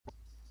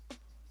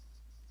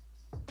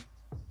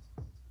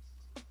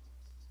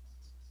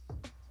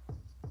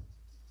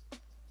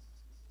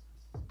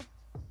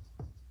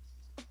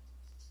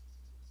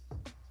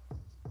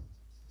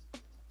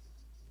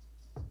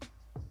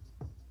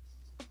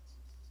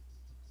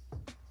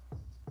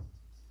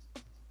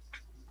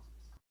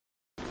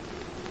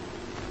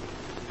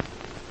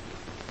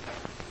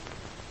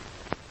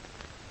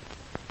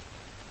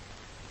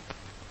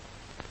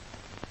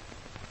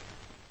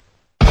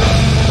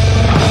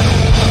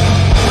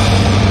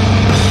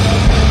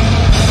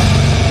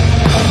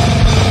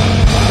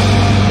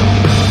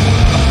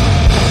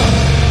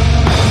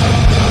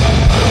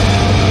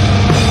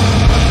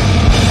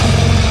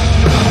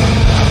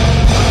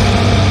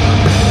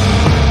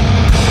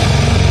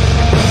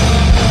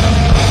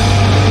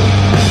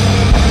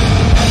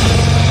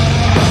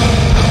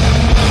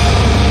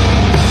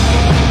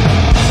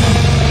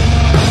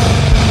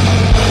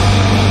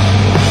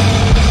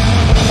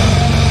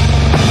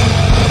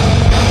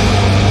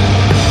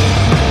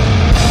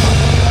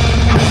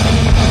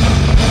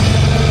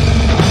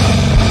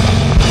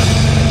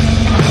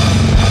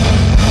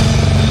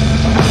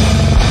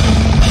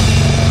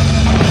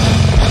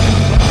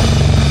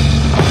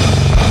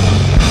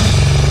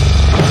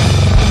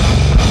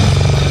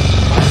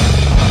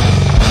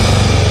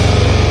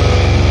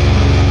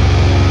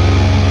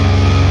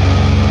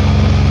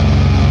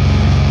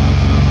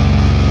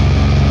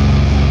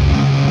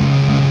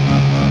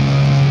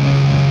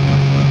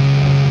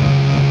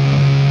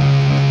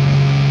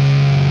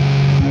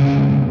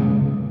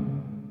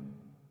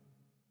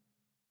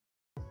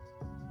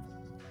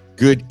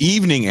Good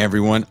evening,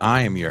 everyone.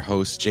 I am your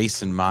host,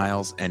 Jason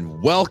Miles,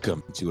 and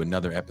welcome to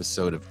another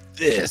episode of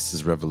This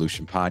is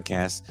Revolution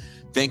Podcast.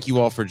 Thank you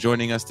all for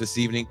joining us this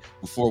evening.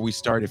 Before we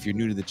start, if you're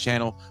new to the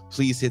channel,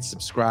 please hit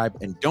subscribe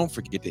and don't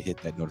forget to hit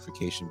that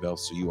notification bell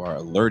so you are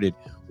alerted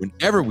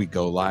whenever we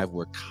go live.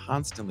 We're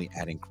constantly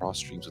adding cross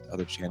streams with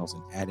other channels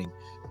and adding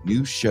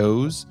new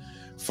shows.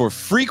 For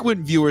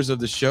frequent viewers of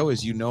the show,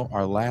 as you know,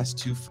 our last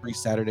two free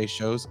Saturday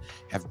shows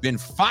have been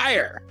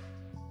fire.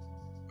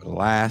 But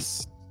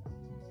alas,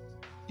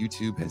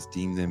 YouTube has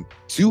deemed them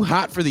too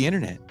hot for the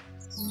internet.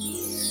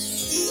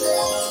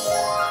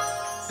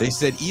 They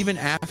said even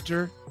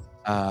after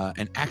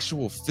an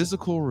actual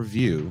physical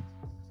review,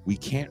 we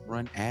can't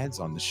run ads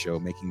on the show,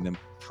 making them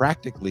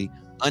practically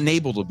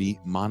unable to be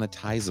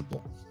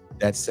monetizable.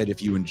 That said, if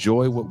you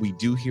enjoy what we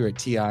do here at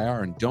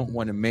TIR and don't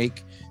want to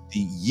make the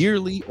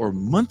yearly or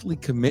monthly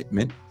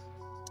commitment,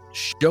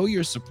 show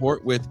your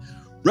support with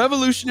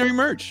revolutionary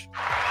merch.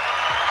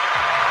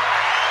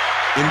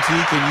 MT,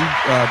 can you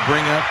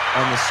bring up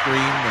on the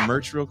screen the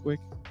merch real quick?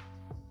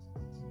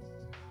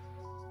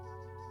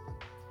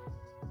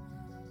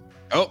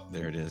 Oh,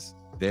 there it is.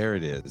 There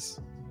it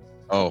is.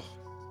 Oh,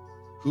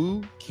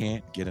 who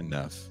can't get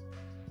enough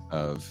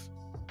of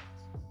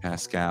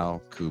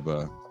Pascal,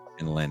 Kuba,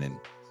 and Lennon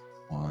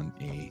on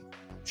a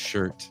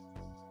shirt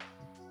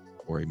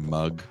or a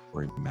mug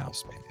or a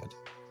mouse pad?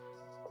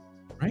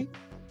 Right?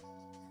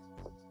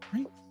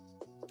 Right?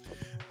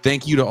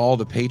 Thank you to all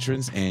the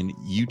patrons and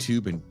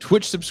YouTube and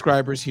Twitch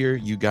subscribers here.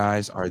 You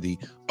guys are the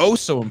oh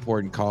so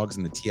important cogs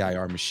in the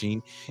TIR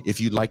machine. If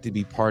you'd like to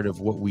be part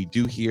of what we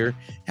do here,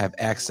 have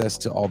access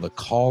to all the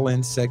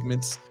call-in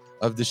segments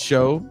of the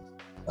show.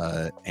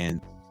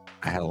 And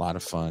I had a lot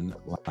of fun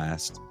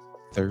last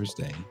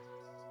Thursday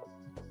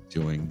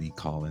doing the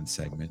call-in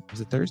segment.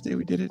 Was it Thursday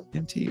we did it,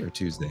 MT, or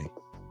Tuesday?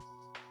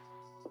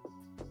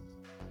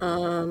 I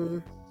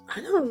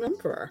don't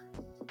remember.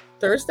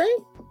 Thursday?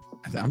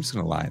 I'm just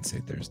gonna lie and say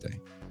Thursday.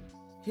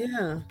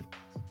 Yeah.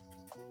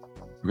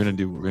 We're gonna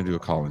do a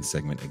call-in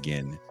segment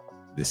again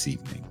this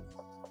evening.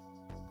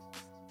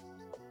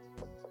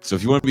 So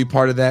if you want to be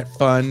part of that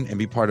fun and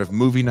be part of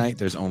movie night,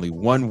 there's only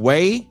one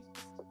way.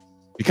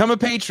 Become a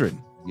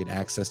patron. You get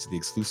access to the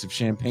exclusive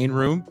champagne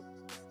room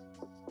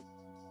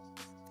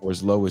for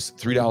as low as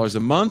 $3 a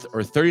month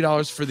or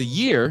 $30 for the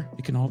year.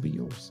 It can all be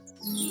yours.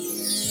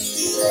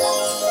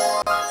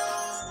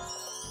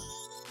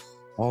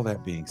 All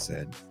that being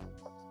said,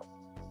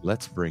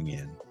 let's bring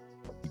in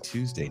the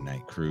Tuesday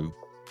night crew.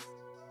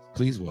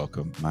 Please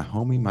welcome my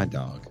homie, my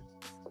dog,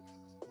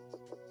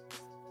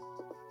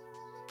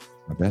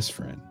 my best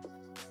friend,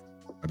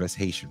 my best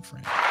Haitian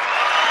friend.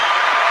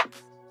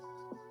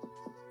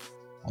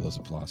 All those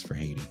applause for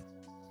Haiti.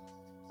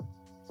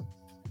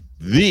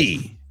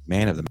 The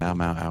man of the Mau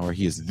Mau Hour.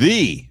 He is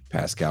the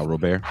Pascal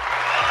Robert.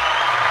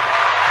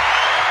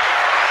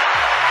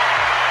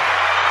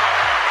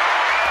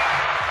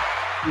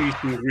 Peace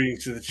and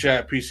greetings to the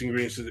chat. Peace and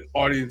greetings to the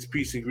audience.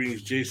 Peace and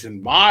greetings,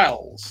 Jason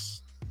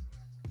Miles.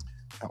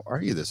 How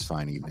are you this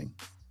fine evening?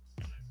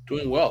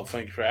 Doing well.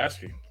 Thank you for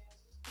asking.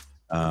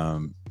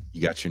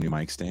 You got your new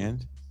mic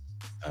stand?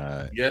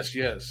 Yes.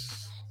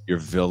 Your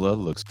villa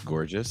looks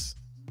gorgeous.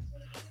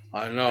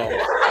 I know.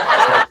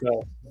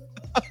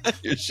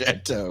 Your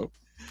chateau.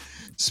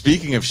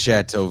 Speaking of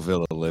chateau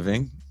villa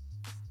living,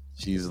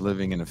 she's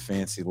living in a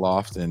fancy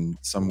loft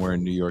somewhere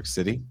in New York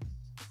City.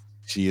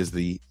 She is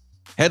the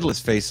headless,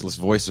 faceless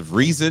voice of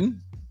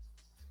reason,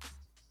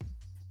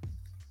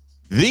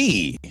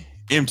 the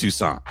M.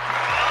 Toussaint.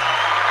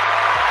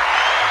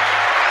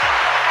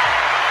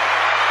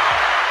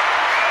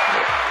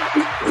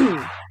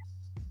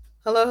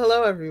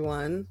 Hello,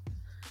 everyone.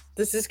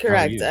 This is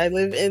correct. I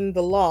live in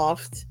the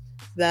loft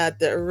that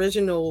the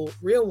original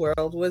Real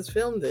World was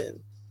filmed in.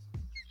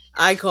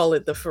 I call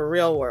it the for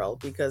real world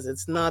because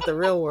it's not the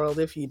real world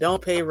if you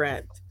don't pay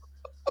rent.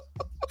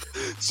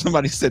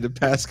 Somebody said that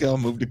Pascal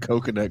moved to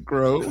Coconut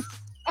Grove.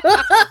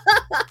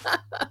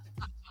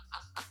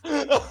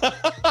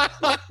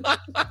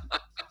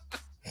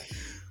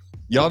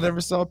 Y'all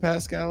never saw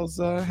Pascal's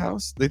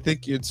house? They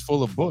think it's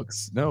full of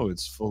books. No,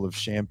 it's full of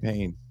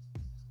champagne.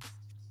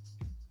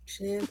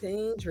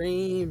 Champagne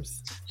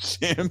dreams.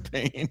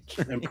 Champagne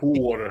dreams. And pool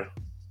water.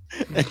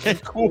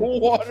 And cool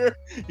water.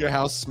 Your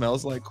house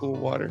smells like cool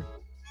water.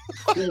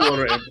 Cool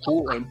water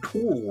and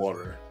pool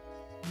water.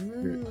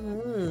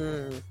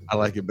 Mm-hmm. I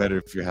like it better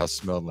if your house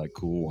smelled like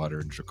cool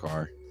water in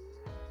Drakkar.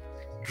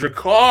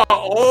 Drakkar.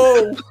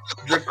 Oh,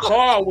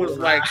 Drakkar was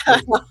like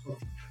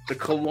the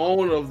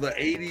cologne of the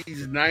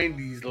 80s,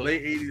 90s,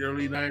 late 80s,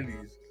 early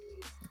 90s.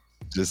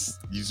 You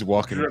just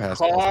walking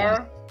past.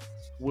 Drakkar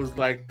was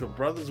like the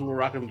brothers who were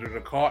rocking the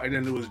Drakkar, and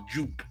then there was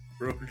Juke.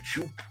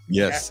 Juke.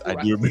 Yes, I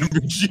do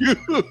remember Juke.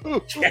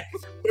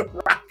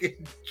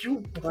 Rocking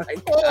Juke.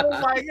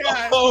 Oh my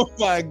god. Oh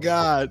my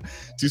god.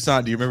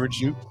 Toussaint, do you remember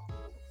Juke?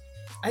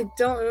 I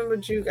don't remember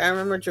Juke. I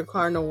remember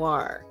Drakkar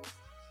Noir.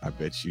 I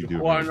bet you do.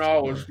 Drakkar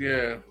Noir was,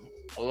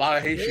 a lot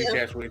of Haitian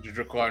cats went to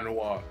Drakkar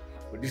Noir.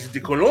 But this is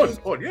the Cologne.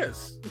 Oh,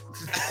 yes.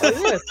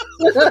 Oh,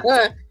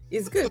 yes.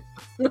 He's good.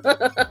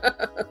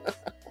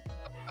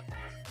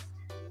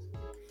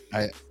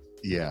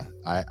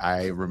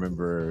 I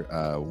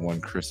remember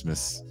one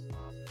Christmas,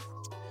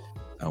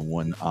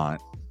 one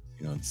aunt,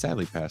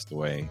 sadly passed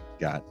away,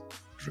 got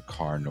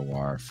Drakkar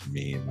Noir for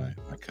me and my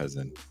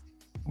cousin.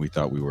 We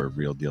thought we were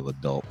real deal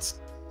adults,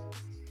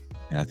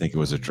 and I think it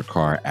was a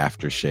Drakkar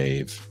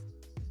aftershave,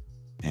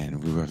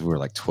 and we were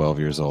like 12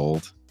 years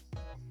old,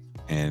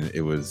 and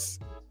it was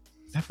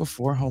that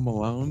before Home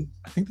Alone?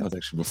 I think that was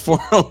actually before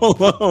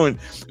Home Alone.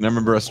 And I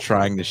remember us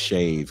trying to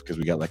shave because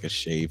we got like a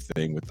shave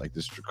thing with like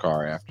this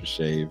Drakkar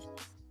aftershave,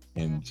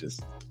 and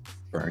just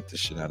burnt the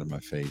shit out of my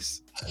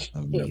face.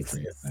 I'll never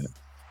forget that.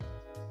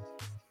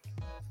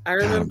 I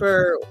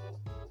remember.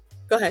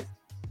 Go ahead.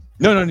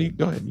 No, you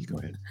go ahead. You go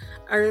ahead.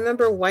 I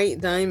remember White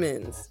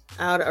Diamonds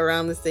out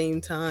around the same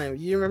time.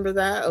 Do you remember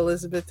that,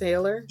 Elizabeth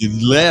Taylor?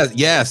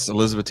 Yes,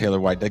 Elizabeth Taylor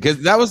White.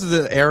 Because that was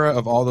the era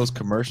of all those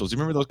commercials. You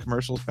remember those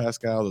commercials,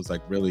 Pascal? Those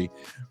like really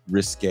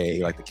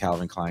risque, like the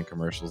Calvin Klein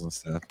commercials and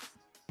stuff.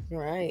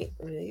 Right.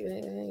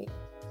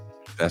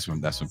 That's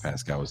when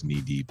Pascal was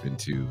knee deep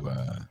into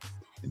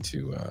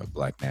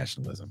black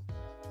nationalism.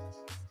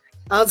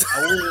 I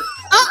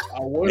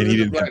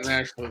wasn't a black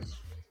nationalist.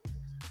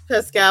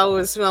 Pascal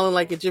was smelling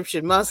like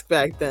Egyptian musk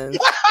back then.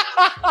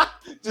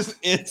 Just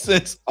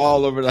incense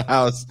all over the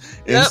house.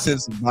 Yep.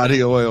 Incense,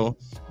 body oil,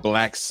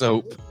 black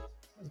soap.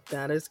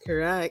 That is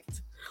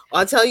correct.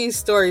 I'll tell you a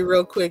story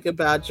real quick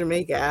about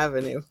Jamaica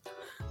Avenue.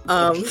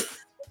 So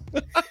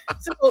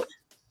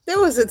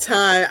there was a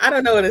time, I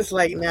don't know what it's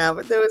like now,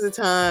 but there was a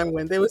time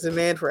when there was a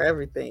man for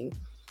everything.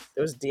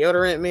 There was a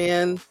deodorant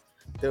man.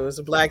 There was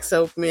a black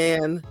soap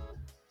man.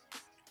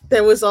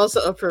 There was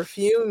also a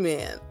perfume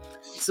man.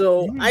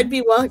 So I'd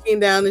be walking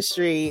down the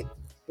street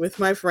with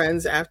my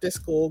friends after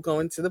school,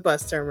 going to the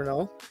bus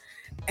terminal,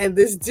 and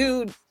this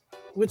dude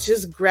would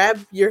just grab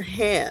your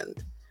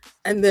hand,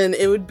 and then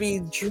it would be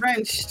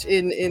drenched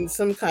in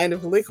some kind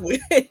of liquid.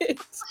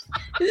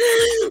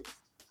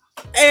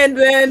 And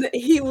then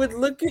he would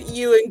look at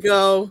you and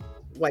go,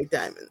 "White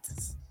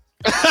Diamonds."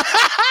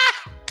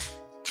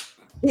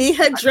 He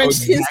had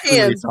drenched his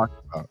hands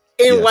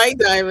in White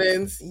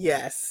Diamonds,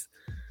 yes,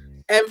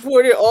 and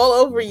poured it all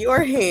over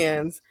your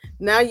hands.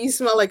 Now you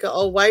smell like an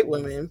old white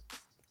woman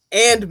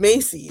and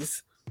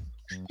Macy's.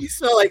 You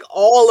smell like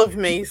all of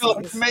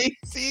Macy's.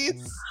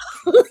 Macy's?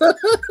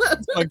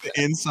 It's like the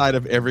inside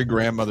of every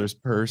grandmother's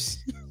purse.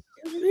 It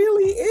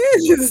really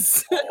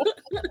is.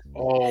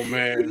 Oh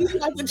man! You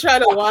have to try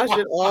to wash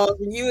it off.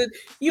 And you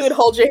would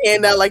hold your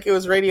hand out like it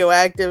was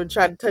radioactive and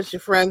try to touch your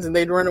friends, and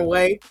they'd run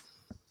away.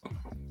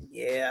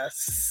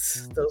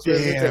 Yes, those were the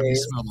days. You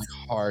smell like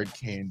hard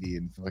candy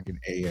and fucking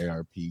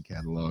AARP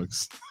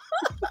catalogs.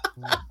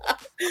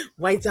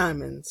 White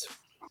Diamonds.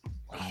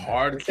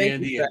 Hard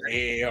candy and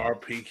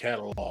AARP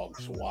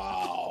catalogs.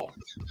 Wow.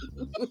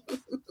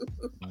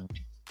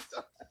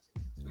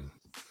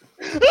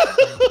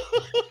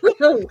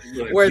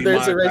 Where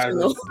there's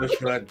original.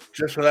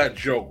 Just for that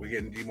joke, we're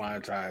getting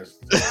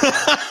demonetized.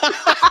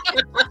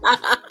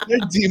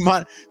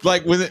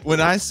 Like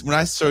when I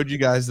showed you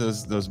guys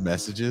those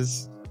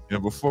messages,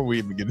 before we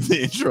even get to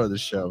the intro of the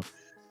show,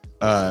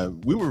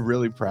 we were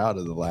really proud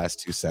of the last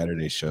 2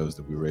 Saturday shows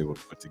that we were able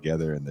to put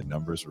together, and the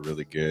numbers were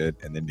really good.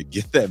 And then to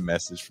get that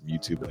message from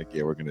YouTube, like,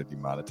 yeah, we're going to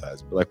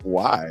demonetize. We're like,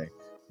 why?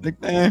 Like,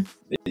 I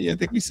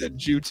think we said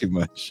Jew too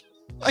much.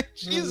 Like,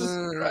 Jesus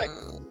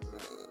Christ.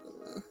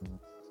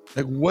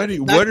 Like, what are we?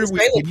 What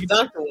the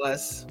doctor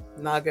was.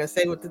 I'm not going to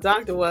say what the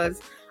doctor was.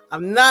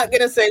 I'm not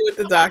going to say what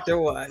the doctor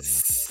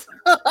was.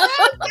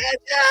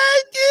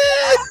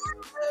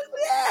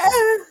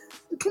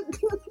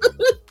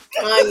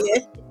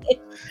 Kanye.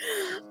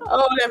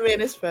 Oh, that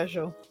man is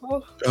special.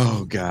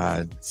 Oh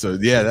God. So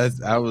yeah,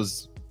 that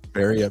was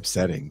very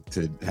upsetting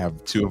to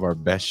have 2 of our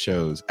best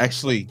shows.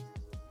 Actually,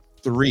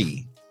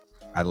 3.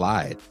 I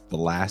lied. The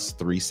last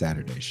 3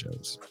 Saturday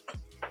shows.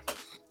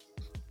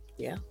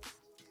 Yeah.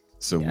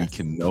 So we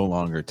can no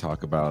longer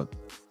talk about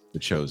the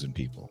chosen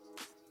people.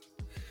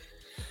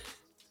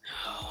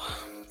 Oh,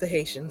 the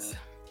Haitians.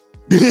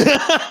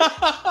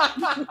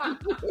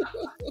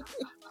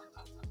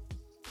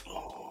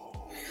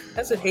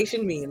 That's what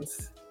Haitian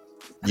means.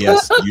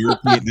 Yes,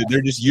 European.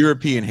 They're just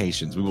European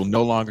Haitians. We will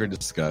no longer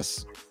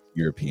discuss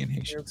European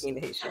Haitians.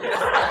 European Haitians.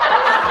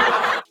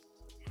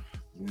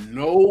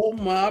 No,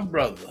 my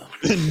brother.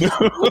 No.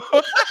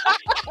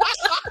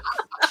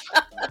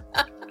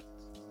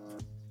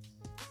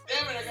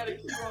 Damn it! I gotta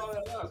keep all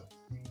that up.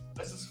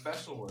 That's a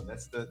special one.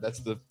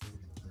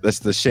 That's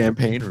the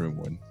champagne room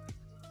one.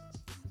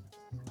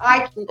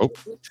 I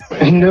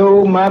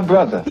know my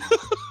brother.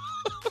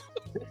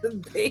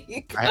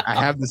 I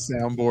have the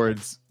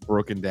soundboards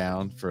broken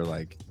down for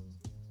like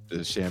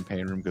the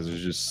champagne room because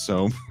there's just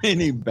so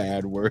many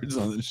bad words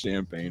on the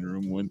champagne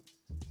room one.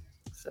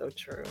 So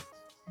true.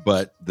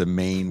 But the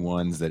main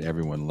ones that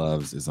everyone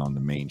loves is on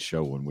the main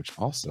show one, which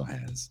also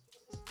has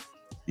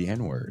the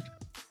N-word,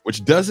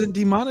 which doesn't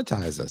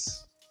demonetize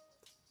us.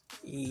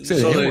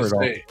 So they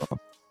say.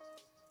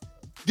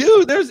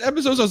 Dude, there's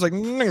episodes I was like,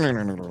 and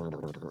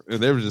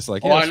they were just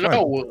like, yeah, I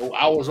know. Fine.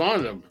 I was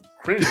on them.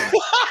 Crazy.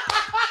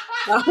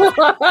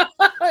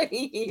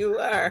 You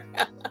are.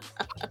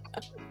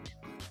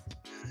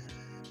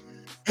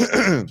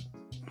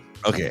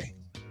 Okay.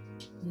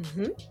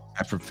 Mm-hmm.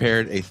 I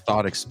prepared a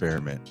thought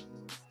experiment.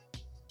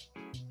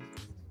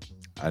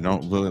 I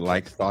don't really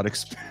like thought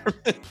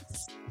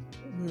experiments,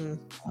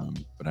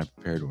 but I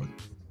prepared one.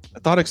 A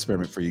thought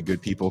experiment for you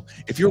good people.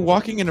 If you're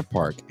walking in a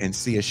park and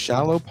see a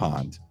shallow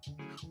pond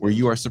where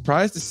you are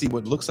surprised to see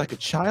what looks like a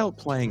child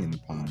playing in the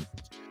pond,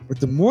 but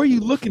the more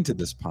you look into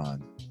this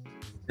pond,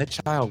 that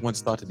child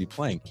once thought to be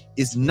playing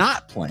is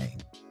not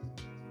playing,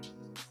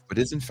 but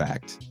is in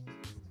fact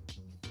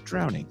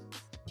drowning.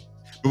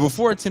 But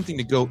before attempting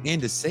to go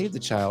in to save the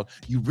child,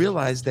 you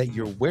realize that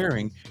you're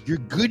wearing your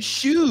good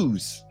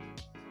shoes.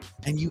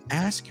 And you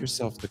ask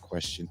yourself the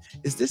question,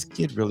 is this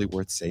kid really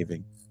worth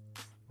saving?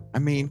 I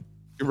mean,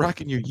 you're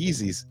rocking your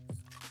Yeezys.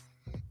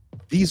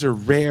 These are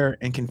rare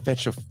and can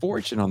fetch a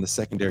fortune on the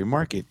secondary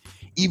market.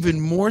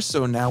 Even more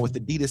so now with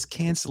Adidas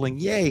canceling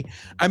Ye.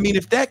 I mean,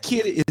 if that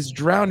kid is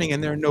drowning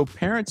and there are no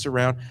parents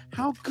around,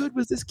 how good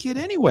was this kid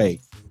anyway?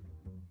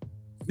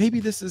 Maybe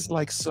this is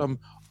like some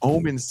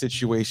Omen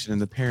situation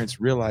and the parents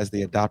realize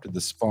they adopted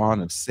the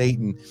spawn of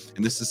Satan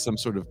and this is some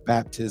sort of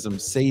baptism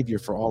savior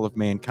for all of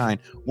mankind.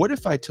 What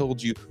if I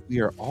told you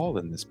we are all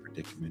in this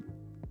predicament?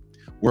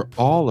 We're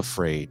all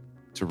afraid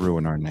to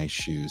ruin our nice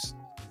shoes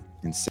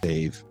and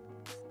save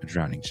a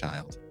drowning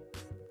child.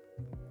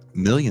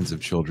 Millions of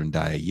children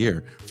die a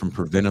year from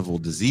preventable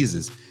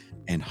diseases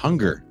and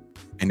hunger.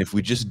 And if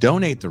we just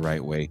donate the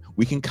right way,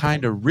 we can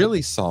kind of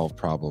really solve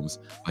problems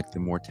like the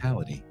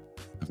mortality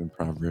of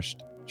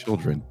impoverished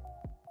children.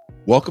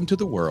 Welcome to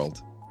the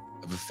world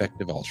of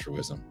effective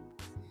altruism.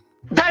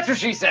 That's what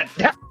she said.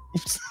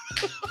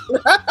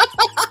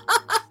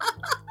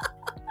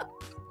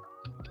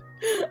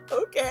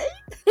 Okay.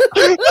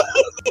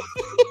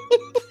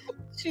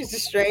 She's a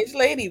strange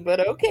lady, but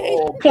okay.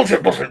 Oh,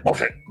 bullshit.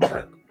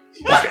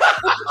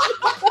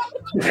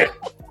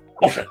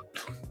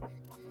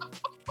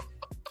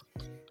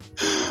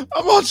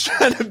 I'm all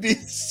trying to be.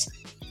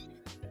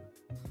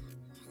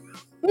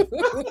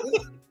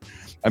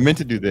 I meant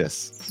to do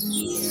this.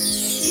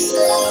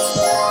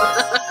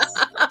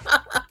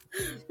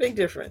 Big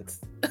difference.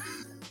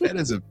 That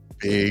is a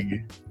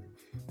big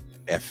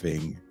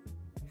effing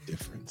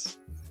difference.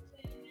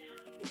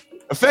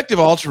 Effective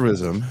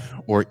altruism,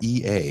 or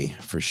EA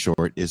for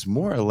short, is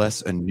more or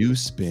less a new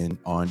spin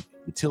on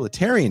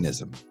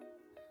utilitarianism.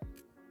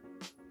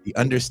 The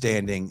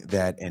understanding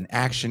that an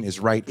action is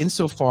right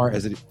insofar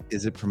as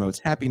it promotes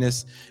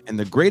happiness, and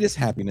the greatest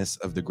happiness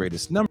of the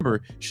greatest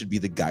number should be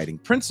the guiding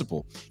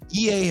principle.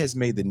 EA has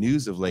made the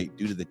news of late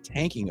due to the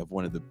tanking of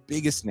one of the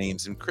biggest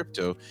names in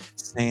crypto,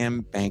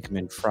 Sam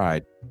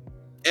Bankman-Fried.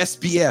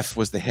 SBF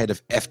was the head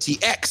of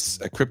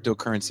FTX, a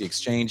cryptocurrency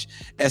exchange.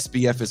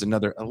 SBF is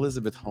another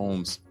Elizabeth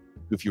Holmes,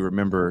 who, if you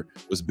remember,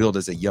 was billed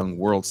as a young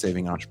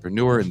world-saving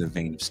entrepreneur in the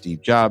vein of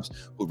Steve Jobs,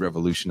 who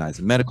revolutionized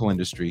the medical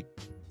industry.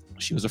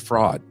 She was a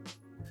fraud,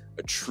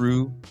 a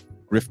true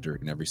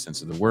grifter in every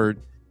sense of the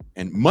word.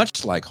 And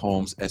much like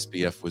Holmes,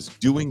 SBF was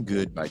doing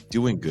good by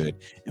doing good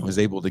and was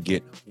able to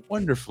get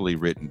wonderfully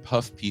written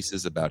puff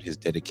pieces about his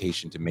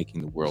dedication to making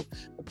the world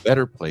a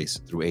better place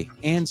through a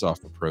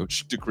hands-off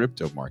approach to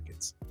crypto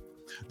markets.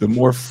 The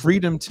more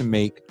freedom to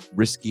make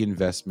risky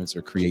investments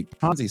or create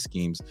Ponzi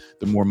schemes,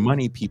 the more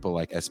money people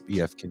like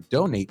SBF can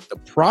donate the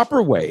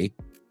proper way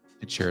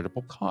to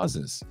charitable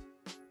causes.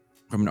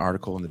 From an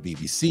article in the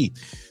BBC.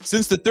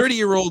 Since the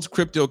 30-year-old's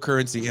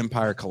cryptocurrency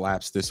empire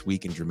collapsed this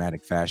week in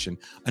dramatic fashion,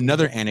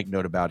 another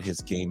anecdote about his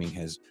gaming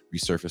has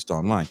resurfaced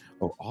online.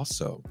 Oh,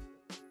 also,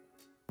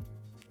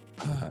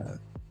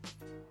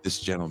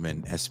 this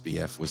gentleman,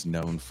 SBF, was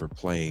known for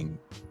playing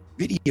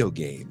video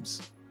games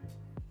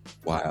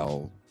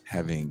while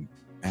having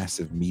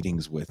massive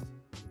meetings with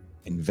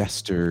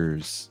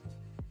investors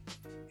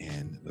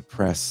and the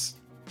press.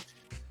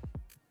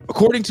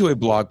 According to a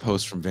blog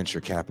post from venture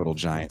capital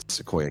giant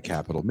Sequoia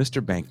Capital,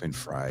 Mr.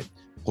 Bankman-Fried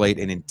played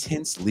an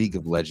intense League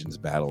of Legends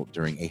battle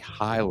during a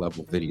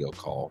high-level video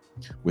call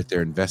with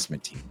their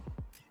investment team.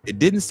 It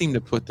didn't seem to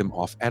put them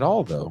off at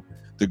all, though.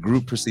 The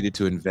group proceeded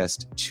to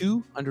invest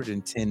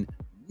 $210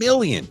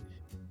 million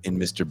in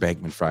Mr.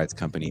 Bankman-Fried's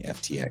company,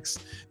 FTX.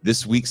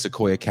 This week,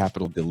 Sequoia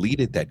Capital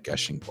deleted that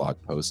gushing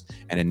blog post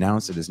and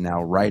announced it is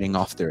now writing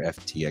off their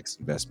FTX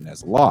investment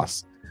as a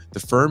loss. The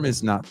firm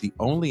is not the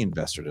only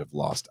investor to have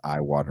lost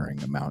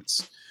eye-watering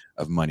amounts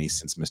of money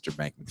since Mr.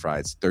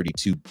 Bankman-Fried's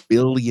 $32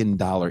 billion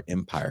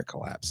empire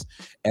collapse.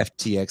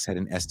 FTX had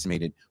an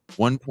estimated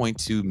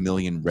 1.2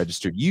 million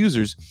registered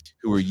users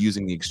who were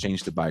using the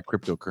exchange to buy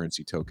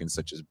cryptocurrency tokens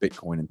such as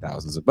Bitcoin and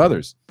thousands of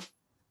others.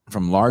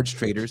 From large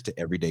traders to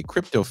everyday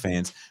crypto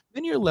fans,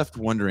 many are left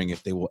wondering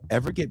if they will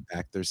ever get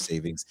back their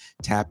savings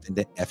tapped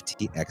into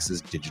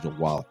FTX's digital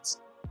wallets.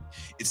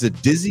 It's a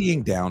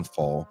dizzying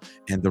downfall,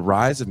 and the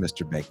rise of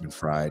Mr.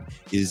 Bankman-Fried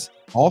is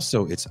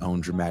also its own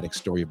dramatic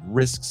story of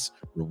risks,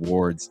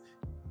 rewards,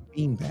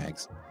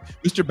 beanbags.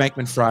 Mr.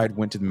 Bankman-Fried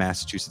went to the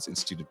Massachusetts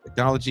Institute of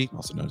Technology,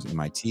 also known as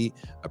MIT,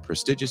 a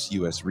prestigious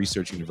U.S.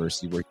 research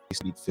university where he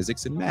studied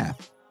physics and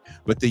math.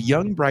 But the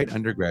young, bright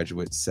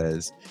undergraduate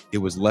says it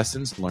was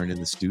lessons learned in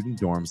the student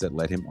dorms that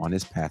led him on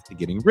his path to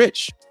getting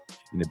rich.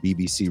 In a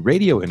BBC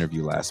radio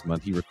interview last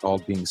month, he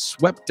recalled being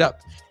swept up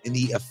in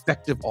the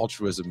effective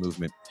altruism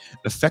movement.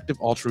 Effective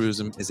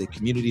altruism is a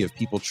community of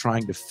people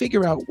trying to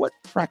figure out what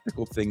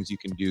practical things you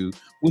can do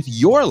with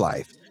your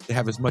life to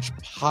have as much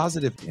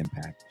positive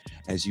impact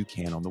as you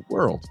can on the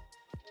world.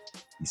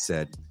 He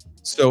said,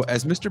 so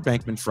as Mr.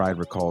 Bankman-Fried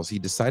recalls, he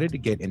decided to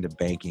get into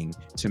banking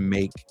to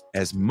make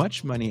as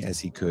much money as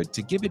he could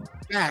to give it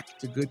back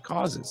to good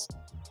causes.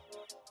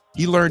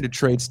 He learned to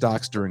trade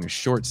stocks during a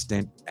short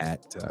stint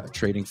at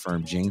trading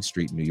firm Jane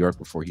Street in New York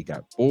before he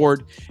got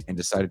bored and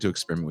decided to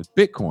experiment with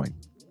Bitcoin.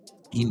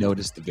 He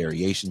noticed the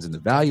variations in the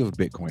value of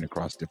Bitcoin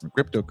across different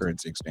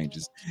cryptocurrency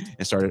exchanges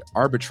and started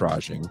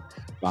arbitraging,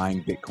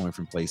 buying Bitcoin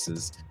from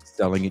places,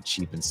 selling it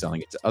cheap and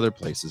selling it to other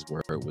places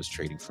where it was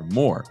trading for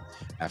more.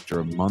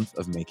 After a month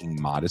of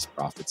making modest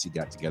profits, he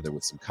got together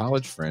with some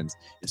college friends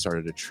and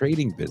started a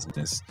trading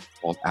business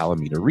called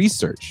Alameda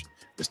Research.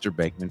 Mr.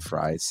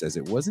 Bankman-Fried says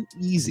it wasn't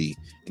easy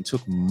and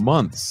took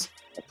months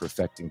of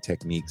perfecting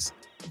techniques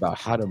about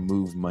how to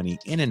move money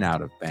in and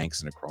out of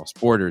banks and across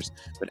borders.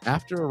 But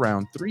after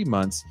around 3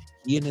 months,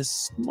 he and his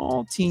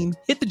small team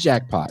hit the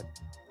jackpot.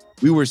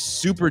 We were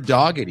super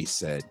dogged, he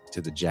said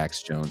to the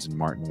Jax Jones and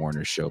Martin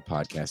Warner Show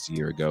podcast a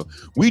year ago.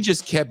 We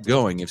just kept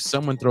going. If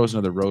someone throws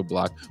another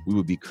roadblock, we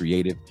would be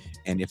creative.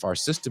 And if our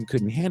system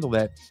couldn't handle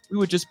that, we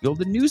would just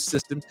build a new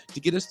system to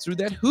get us through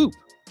that hoop.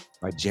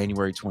 By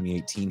January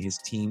 2018, his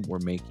team were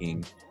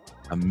making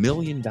 $1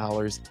 million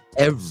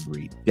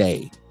every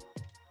day.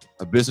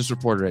 A business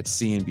reporter at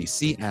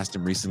CNBC asked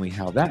him recently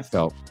how that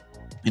felt.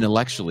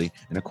 Intellectually,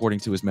 and according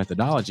to his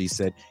methodology,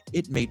 said,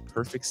 it made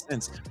perfect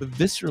sense, but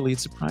viscerally, it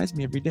surprised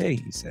me every day,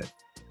 he said.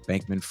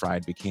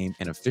 Bankman-Fried became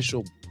an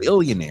official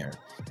billionaire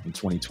in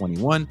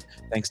 2021,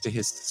 thanks to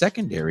his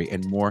secondary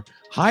and more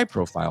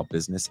high-profile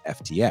business,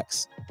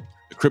 FTX.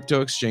 The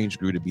crypto exchange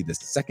grew to be the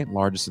second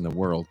largest in the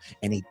world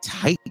and a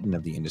titan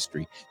of the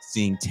industry,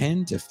 seeing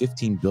 10 to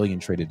 15 billion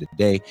traded a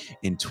day.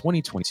 In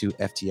 2022,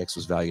 FTX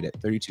was valued at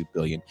 32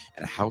 billion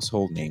and a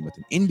household name with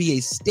an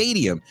NBA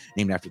stadium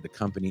named after the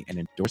company and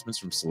endorsements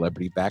from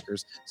celebrity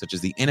backers such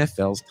as the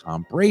NFL's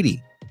Tom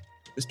Brady.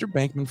 Mr.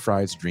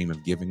 Bankman-Fried's dream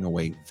of giving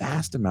away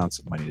vast amounts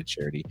of money to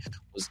charity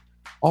was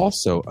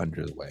also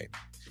underway.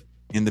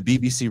 In the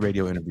BBC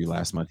radio interview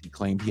last month, he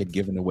claimed he had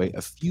given away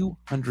a few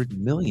 $100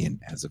 million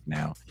as of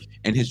now,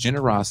 and his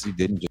generosity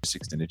didn't just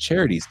extend to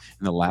charities.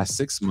 In the last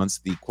 6 months,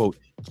 the, quote,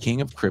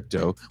 king of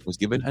crypto was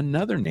given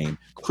another name,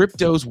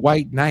 Crypto's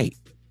White Knight.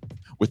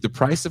 With the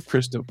price of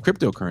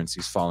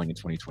cryptocurrencies falling in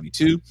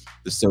 2022,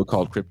 the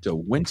so-called crypto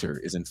winter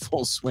is in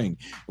full swing.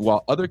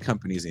 While other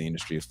companies in the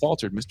industry have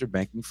faltered, Mr.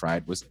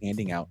 Bankman-Fried was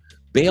handing out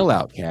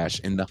bailout cash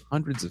in the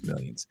hundreds of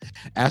millions.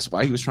 Asked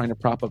why he was trying to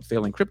prop up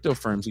failing crypto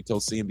firms, he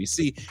told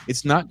CNBC,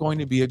 it's not going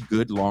to be a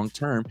good long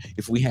term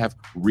if we have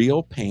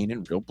real pain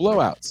and real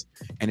blowouts.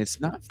 And it's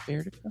not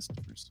fair to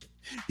customers.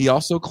 He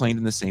also claimed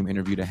in the same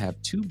interview to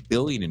have $2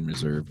 billion in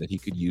reserve that he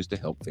could use to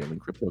help failing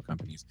crypto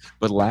companies.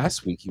 But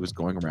last week, he was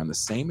going around the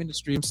same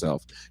industry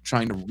himself,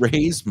 trying to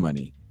raise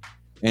money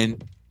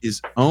and his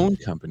own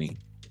company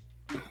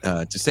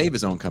to save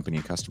his own company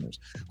and customers.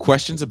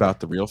 Questions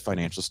about the real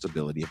financial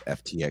stability of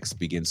FTX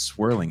began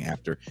swirling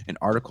after an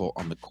article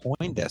on the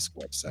CoinDesk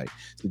website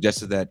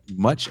suggested that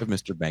much of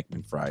Mr.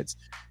 Bankman-Fried's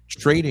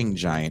trading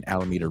giant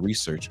Alameda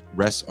Research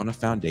rests on a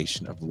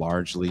foundation of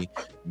largely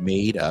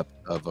made up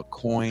of a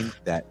coin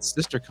that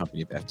sister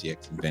company of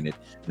FTX invented,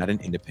 not an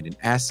independent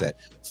asset.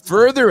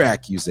 Further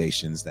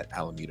accusations that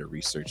Alameda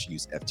Research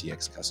used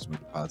FTX customer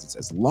deposits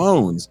as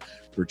loans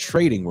for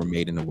trading were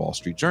made in the Wall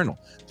Street Journal.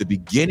 The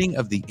beginning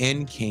of the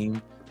end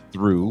came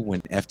through when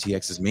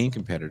FTX's main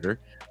competitor,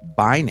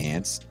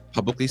 Binance,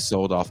 publicly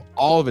sold off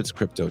all of its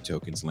crypto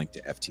tokens linked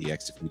to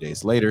FTX a few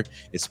days later.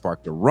 It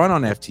sparked a run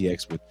on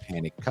FTX with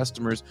panicked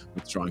customers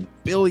withdrawing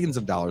billions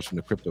of dollars from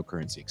the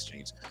cryptocurrency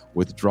exchange.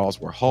 Withdrawals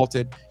were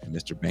halted, and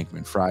Mr.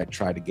 Bankman-Fried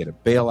tried to get a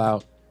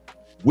bailout,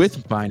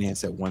 with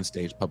Binance at one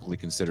stage publicly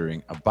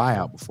considering a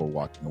buyout before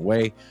walking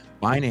away.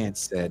 Binance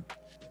said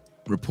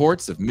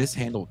reports of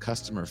mishandled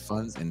customer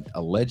funds and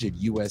alleged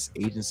U.S.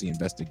 agency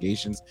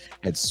investigations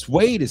had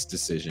swayed its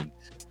decision.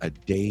 A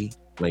day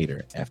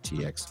later,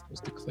 FTX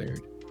was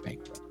declared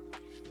bankrupt.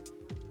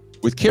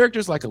 With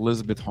characters like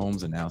Elizabeth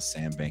Holmes and now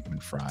Sam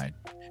Bankman-Fried,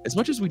 as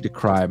much as we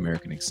decry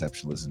American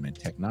exceptionalism and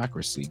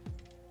technocracy,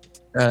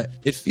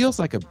 it feels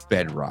like a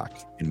bedrock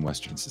in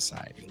Western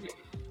society.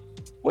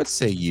 What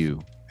say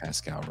you,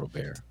 Pascal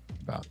Robert,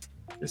 about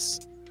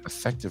this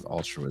effective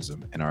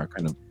altruism and our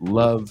kind of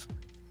love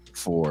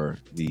for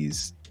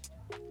these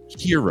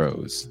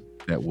heroes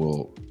that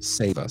will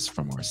save us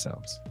from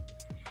ourselves?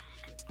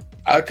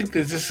 I think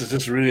that this is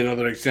just really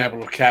another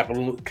example of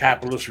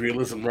capitalist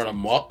realism run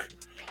amok.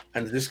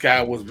 And this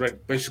guy was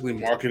basically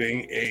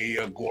marketing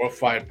a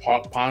glorified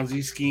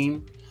Ponzi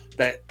scheme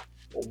that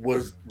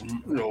was,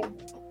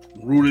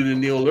 rooted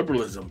in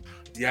neoliberalism.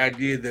 The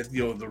idea that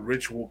the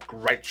rich will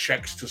write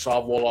checks to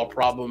solve all our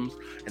problems,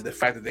 and the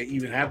fact that they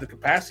even have the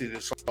capacity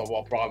to solve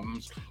all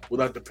problems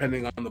without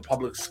depending on the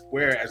public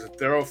square as a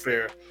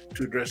thoroughfare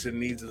to address the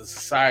needs of the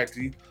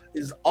society,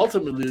 is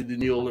ultimately the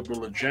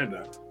neoliberal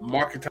agenda.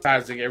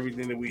 Marketizing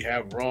everything that we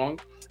have wrong,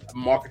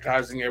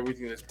 marketizing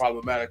everything that's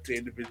problematic to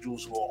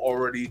individuals who are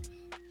already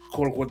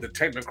quote unquote the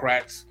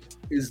technocrats,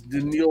 is the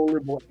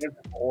neoliberal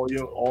answer for all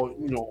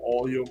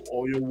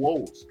your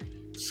woes.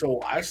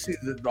 So I see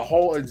that the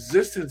whole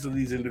existence of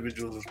these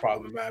individuals is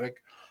problematic.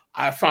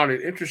 I found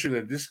it interesting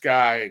that this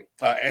guy,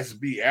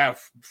 SBF,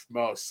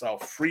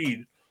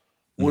 Fried,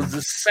 was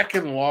the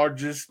second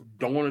largest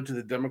donor to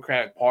the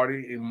Democratic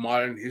Party in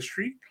modern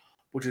history,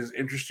 which is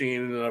interesting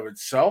in and of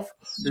itself.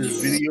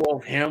 There's video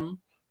of him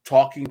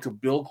talking to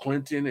Bill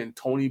Clinton and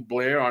Tony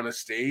Blair on a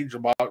stage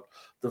about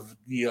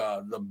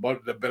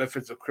the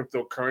benefits of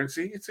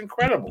cryptocurrency. It's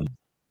incredible.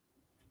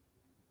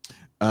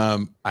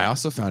 I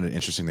also found it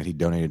interesting that he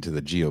donated to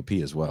the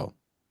GOP as well.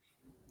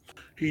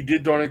 He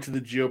did donate to the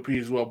GOP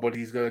as well, but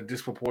he's got a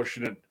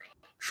disproportionate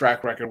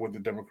track record with the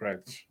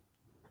Democrats.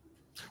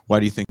 Why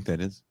do you think that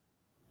is?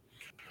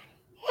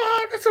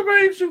 That's a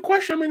very interesting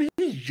question. I mean,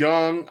 he's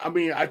young. I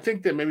mean, I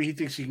think that maybe he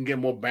thinks he can get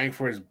more bang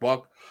for his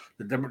buck.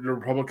 The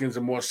Republicans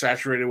are more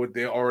saturated with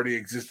their already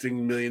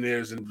existing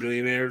millionaires and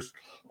billionaires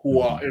who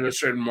are in a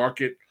certain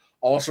market.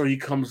 Also, he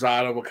comes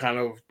out of a kind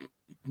of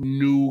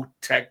new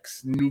tech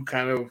sector-y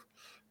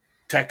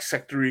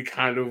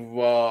kind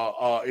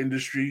of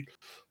industry,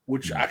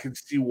 which I can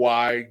see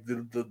why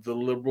the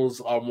liberals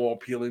are more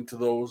appealing to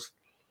those.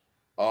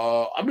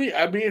 I'd be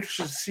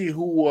interested to see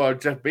who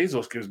Jeff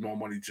Bezos gives more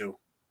money to.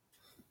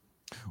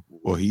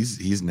 Well,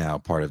 he's now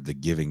part of the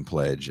Giving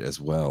Pledge as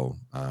well.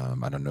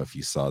 I don't know if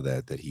you saw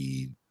that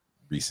he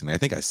recently, I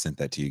think I sent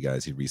that to you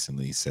guys. He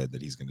recently said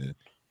that he's going to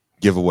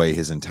give away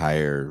his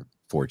entire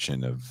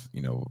fortune of,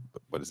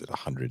 what is it,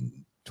 $120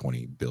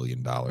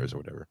 billion or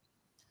whatever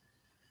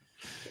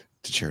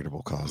to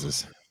charitable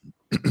causes.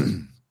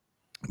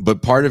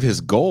 But part of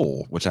his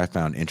goal, which I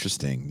found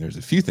interesting, there's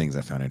a few things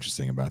I found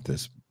interesting about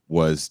this,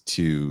 was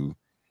to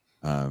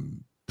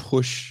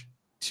push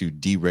to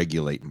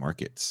deregulate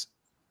markets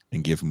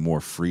and give more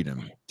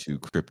freedom to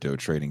crypto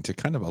trading to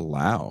kind of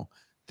allow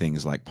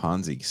things like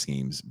Ponzi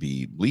schemes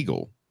be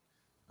legal.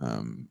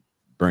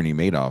 Bernie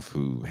Madoff,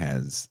 who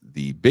has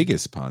the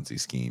biggest Ponzi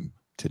scheme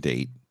to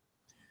date,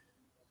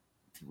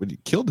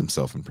 killed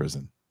himself in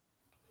prison.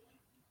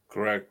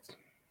 Correct.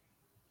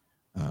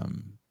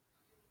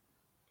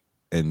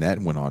 And that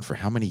went on for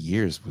how many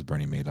years was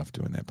Bernie Madoff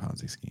doing that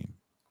Ponzi scheme?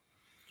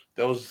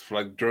 That was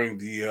like during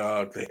the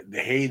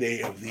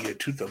heyday of the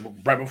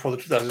right before the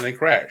 2008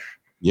 crash.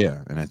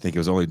 Yeah, and I think it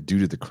was only due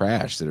to the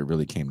crash that it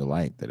really came to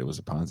light that it was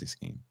a Ponzi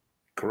scheme.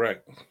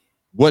 Correct.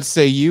 What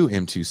say you,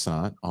 M.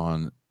 Toussaint,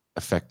 on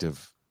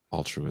effective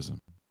altruism?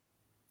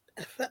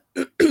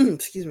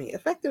 Excuse me.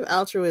 Effective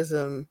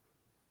altruism.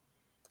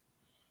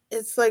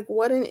 It's like,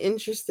 what an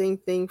interesting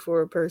thing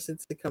for a person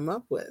to come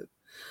up with.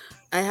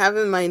 I have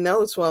in my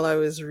notes while I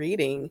was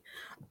reading,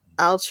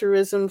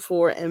 altruism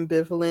for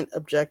ambivalent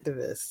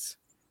objectivists.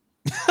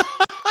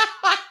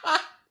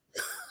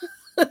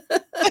 What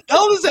the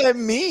hell does that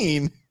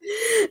mean?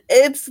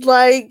 It's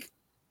like,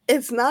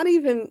 it's not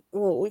even,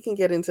 well, we can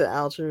get into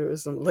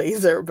altruism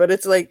later, but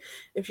it's like,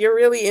 if you're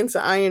really into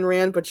Ayn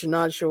Rand, but you're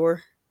not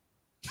sure,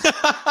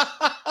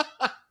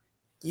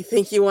 you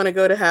think you want to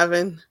go to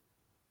heaven,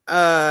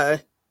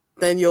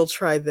 then you'll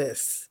try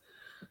this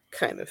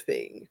kind of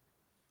thing.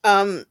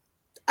 I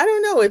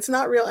don't know. It's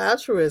not real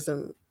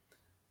altruism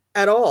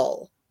at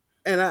all.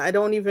 And I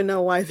don't even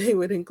know why they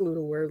would include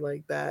a word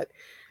like that.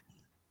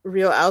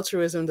 Real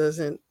altruism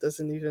doesn't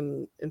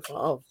even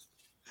involve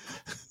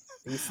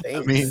these things.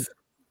 I mean,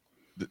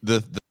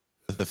 the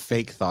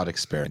fake thought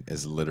experiment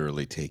is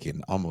literally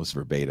taken almost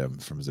verbatim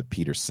from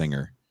Peter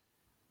Singer,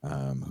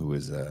 who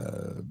is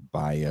a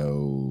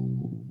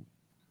biotech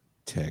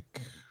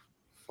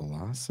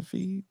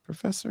philosophy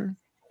professor.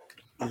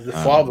 The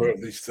father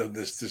of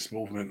this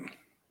movement.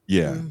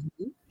 Yeah,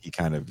 he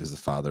kind of is the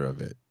father of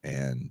it.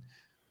 And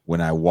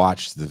when I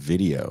watched the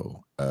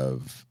video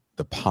of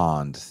the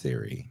pond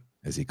theory,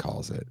 as he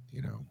calls it,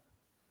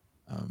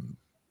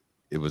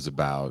 it was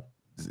about,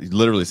 he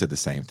literally said the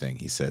same thing.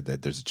 He said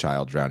that there's a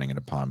child drowning in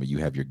a pond, but you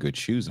have your good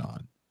shoes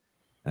on.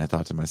 And I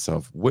thought to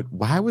myself,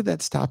 why would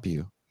that stop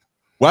you?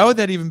 Why would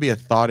that even be a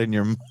thought in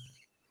your mind?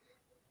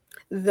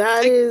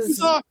 That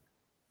is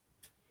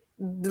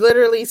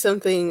literally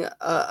something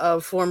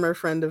a former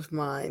friend of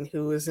mine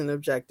who is an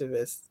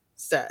objectivist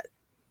said.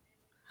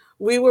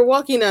 We were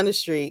walking down the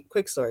street.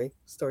 Quick story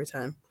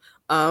time.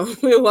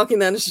 We were walking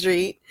down the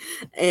street,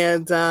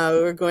 and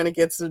we were going to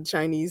get some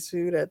Chinese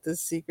food at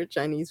this secret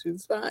Chinese food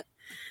spot.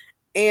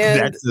 And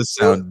that does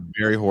sound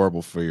very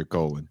horrible for your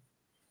colon.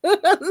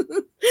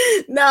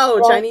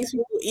 No, Chinese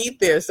people eat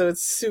there, so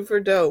it's super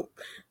dope.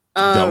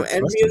 And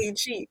really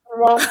cheap.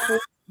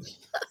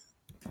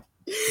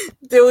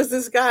 There was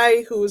this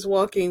guy who was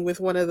walking with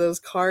one of those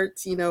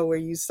carts, where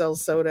you sell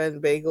soda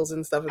and bagels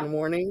and stuff in the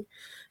morning.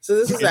 So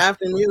this was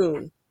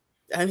afternoon,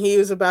 and he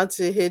was about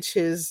to hitch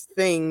his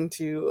thing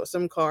to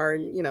some car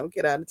and,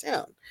 get out of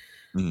town.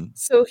 Mhm.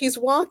 So he's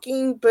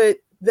walking, but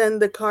then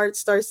the cart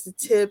starts to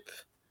tip,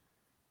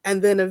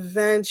 and then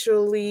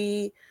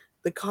eventually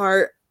the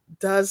cart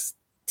does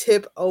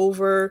tip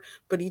over,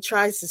 but he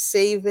tries to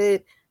save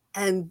it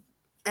and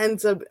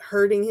ends up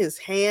hurting his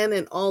hand,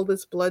 and all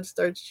this blood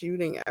starts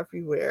shooting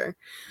everywhere.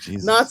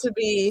 Not Jesus. to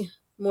be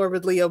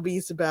morbidly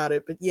obese about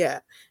it, but yeah,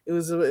 it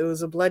was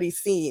a bloody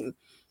scene.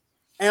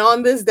 And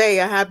on this day,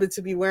 I happened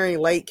to be wearing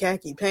light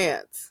khaki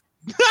pants.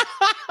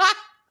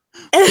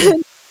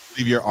 And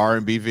Leave your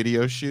R&B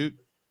video shoot.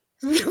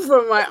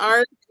 from my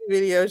art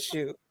video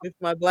shoot with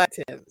my black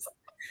Tims.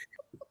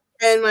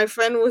 And my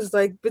friend was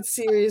like, but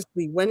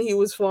seriously, when he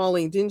was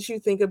falling, didn't you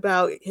think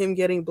about him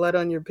getting blood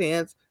on your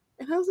pants?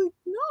 And I was like,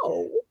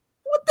 no.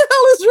 What the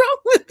hell is wrong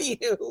with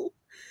you?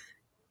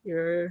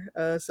 You're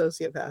a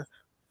sociopath.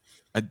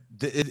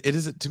 It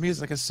is, to me,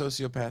 it's like a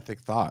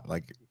sociopathic thought.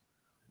 Like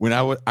when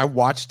I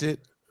watched it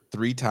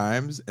 3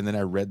 times and then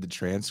I read the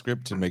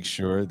transcript to make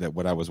sure that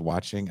what I was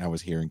watching I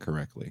was hearing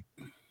correctly.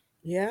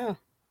 Yeah.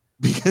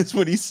 Because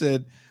when he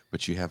said,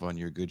 but you have on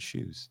your good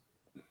shoes.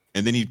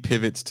 And then he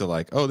pivots to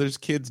like, oh, there's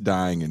kids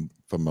dying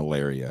from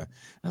malaria.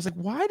 I was like,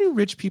 why do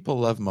rich people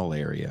love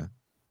malaria?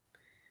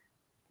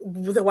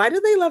 Why do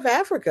they love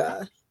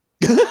Africa?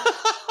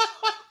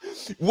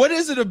 What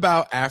is it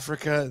about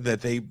Africa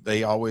that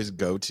they always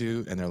go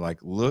to and they're like,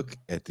 look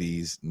at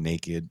these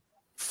naked,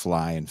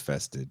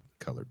 fly-infested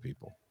colored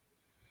people?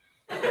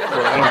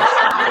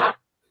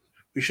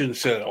 We shouldn't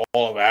say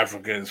all of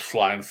Africa is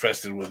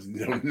fly-infested with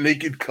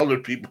naked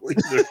colored people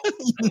either.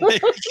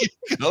 Naked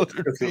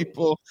colored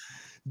people.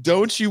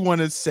 Don't you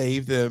want to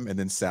save them? And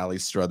then Sally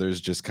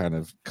Struthers just kind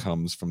of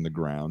comes from the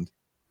ground.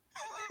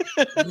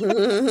 With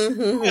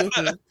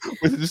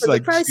just For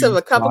the price of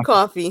a cup of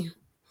coffee.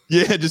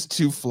 Yeah, just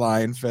 2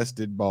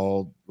 fly-infested,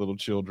 bald little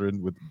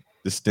children with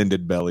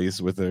distended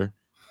bellies with her.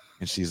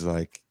 And she's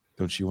like,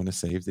 don't you want to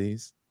save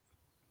these?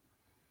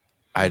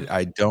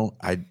 I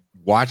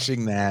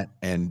watching that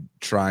and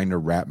trying to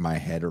wrap my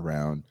head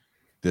around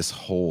this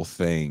whole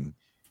thing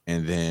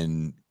and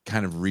then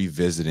kind of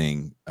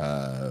revisiting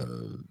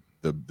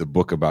the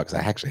book about, because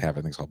I actually have,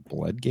 I think it's called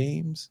Blood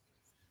Games,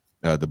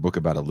 the book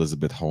about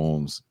Elizabeth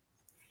Holmes.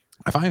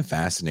 I find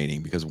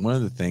fascinating because one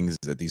of the things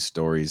that these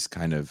stories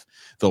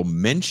they'll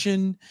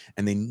mention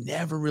and they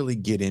never really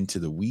get into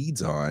the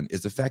weeds on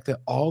is the fact that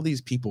all these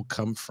people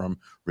come from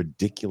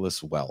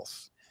ridiculous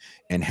wealth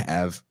and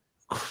have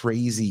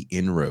crazy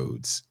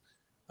inroads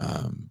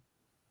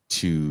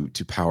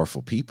to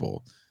powerful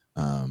people.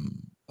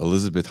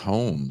 Elizabeth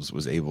Holmes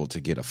was able to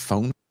get a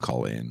phone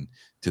call in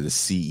to the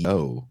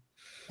CEO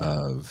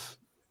of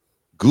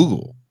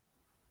Google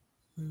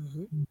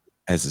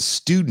as a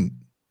student.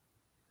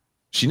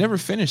 She never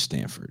finished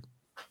Stanford.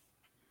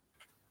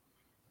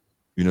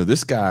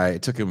 This guy,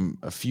 it took him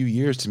a few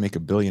years to make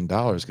 $1 billion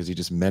because he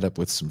just met up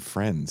with some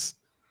friends.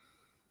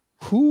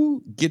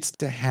 Who gets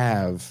to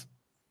have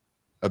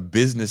a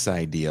business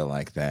idea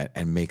like that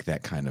and make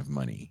that kind of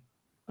money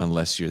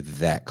unless you're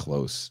that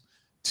close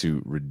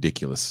to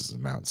ridiculous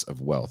amounts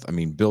of wealth? I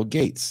mean, Bill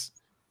Gates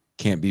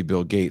can't be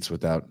Bill Gates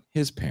without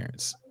his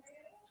parents.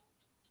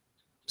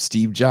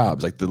 Steve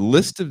Jobs, like the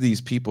list of these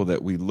people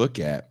that we look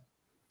at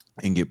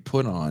and get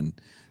put on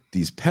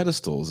these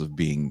pedestals of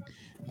being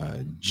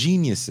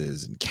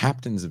geniuses and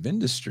captains of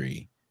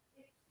industry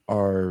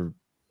are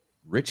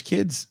rich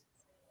kids.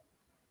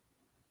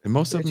 And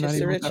most of them not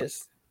even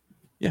richest.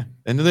 Yeah.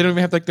 And they don't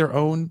even have like their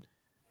own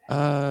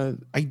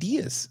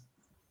ideas.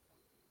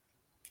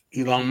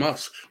 Elon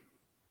Musk.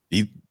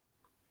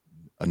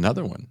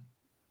 Another one.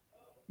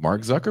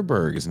 Mark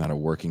Zuckerberg is not a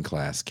working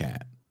class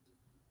cat.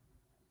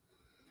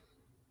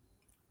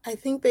 I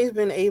think they've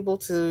been able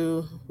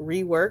to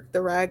rework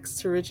the rags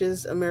to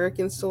riches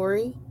American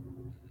story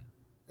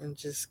and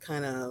just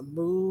kind of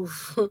move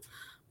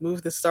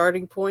the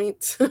starting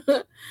point.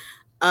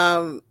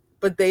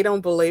 But they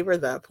don't belabor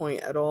that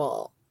point at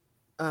all.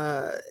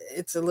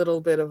 It's a little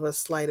bit of a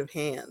sleight of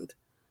hand,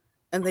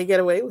 and they get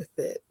away with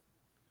it.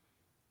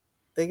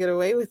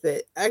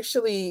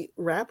 Actually,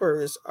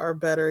 rappers are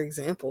better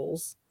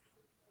examples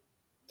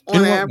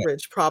on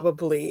average,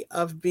 probably,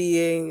 of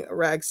being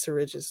rags to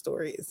riches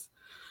stories.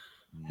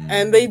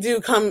 And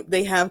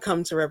they have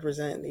come to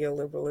represent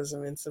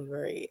neoliberalism in some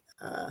very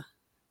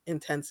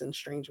intense and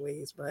strange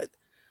ways. But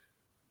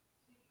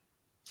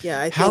yeah,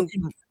 I think.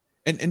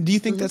 And do you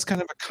think that's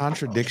kind of a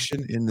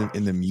contradiction in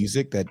the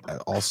music that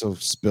also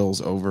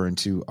spills over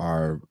into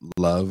our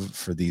love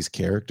for these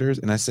characters?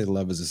 And I say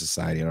love as a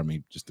society. I don't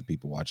mean just the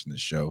people watching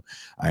this show.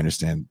 I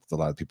understand a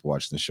lot of people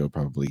watching the show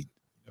probably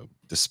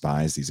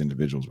despise these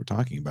individuals we're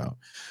talking about,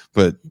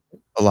 but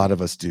a lot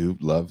of us do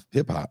love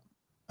hip hop.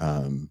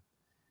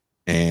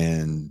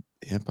 And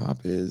hip hop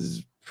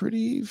is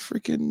pretty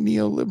freaking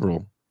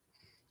neoliberal.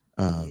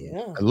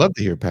 I'd love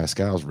to hear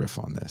Pascal's riff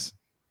on this.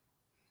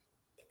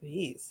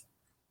 Please.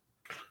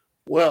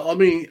 Well, I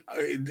mean,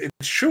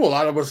 it's true. A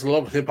lot of us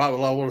love hip hop. A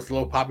lot of us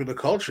love popular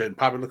culture, and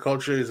popular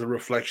culture is a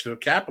reflection of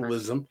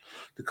capitalism.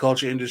 The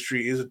culture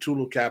industry is a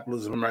tool of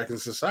capitalism in American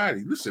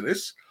society. Listen,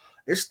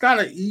 it's not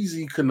an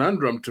easy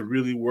conundrum to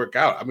really work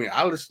out. I mean,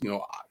 I listen,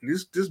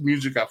 this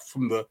music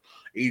from the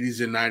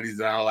 80s and 90s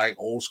that I like,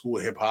 old school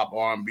hip hop,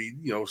 R&B,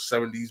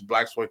 70s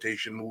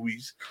blaxploitation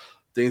movies,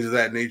 things of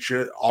that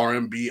nature,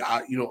 R&B.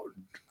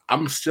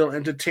 I'm still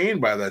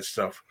entertained by that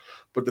stuff.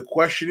 But the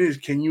question is,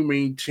 can you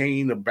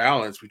maintain a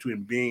balance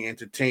between being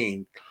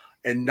entertained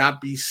and not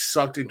be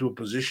sucked into a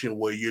position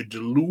where you're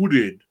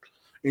deluded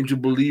into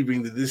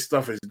believing that this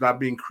stuff is not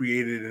being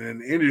created in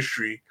an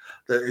industry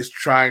that is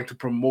trying to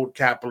promote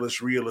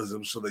capitalist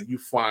realism so that you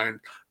find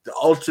the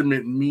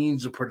ultimate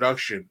means of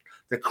production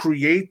that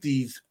create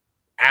these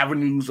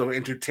avenues of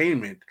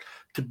entertainment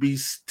to be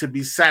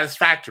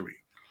satisfactory.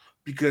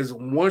 Because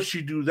once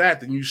you do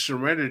that, then you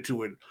surrender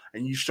to it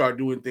and you start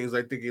doing things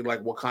like thinking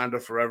like Wakanda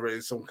Forever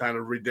is some kind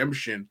of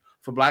redemption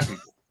for Black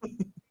people.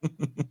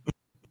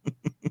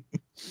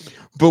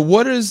 But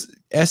what is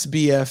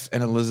SBF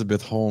and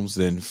Elizabeth Holmes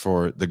then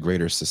for the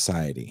greater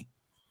society?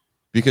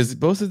 Because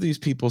both of these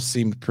people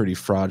seemed pretty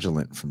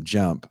fraudulent from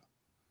jump.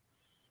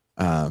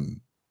 And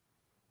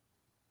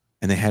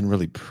they hadn't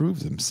really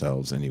proved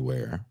themselves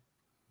anywhere.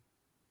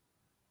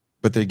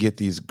 But they get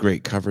these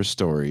great cover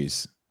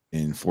stories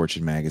in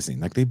Fortune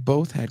magazine. Like they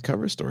both had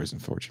cover stories in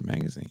Fortune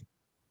magazine.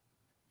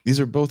 These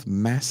are both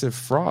massive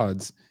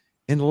frauds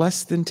in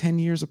less than 10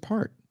 years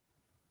apart.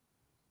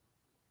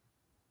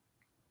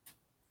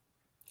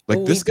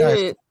 Like this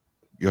guy.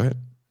 Go ahead.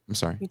 I'm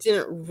sorry. We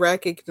didn't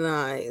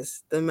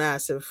recognize the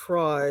massive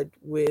fraud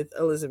with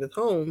Elizabeth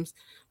Holmes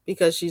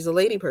because she's a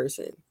lady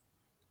person.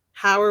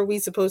 How are we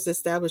supposed to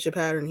establish a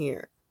pattern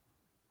here?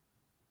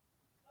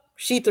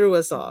 She threw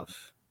us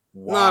off.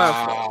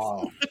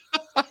 Wow.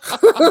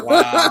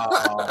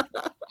 Wow.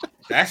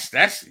 That's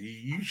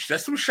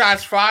some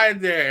shots fired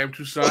there, M.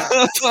 Tucson.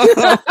 So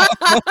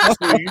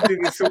you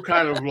think it's some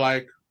kind of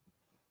like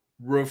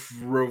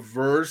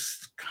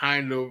reverse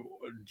kind of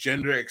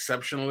gender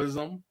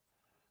exceptionalism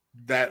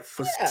that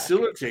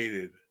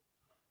facilitated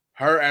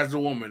her as a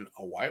woman,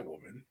 a white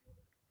woman,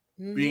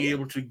 being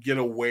able to get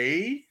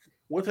away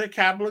with her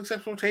capitalist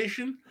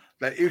exploitation,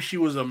 that if she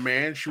was a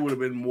man, she would have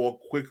been more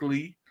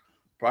quickly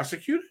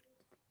prosecuted?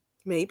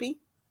 Maybe.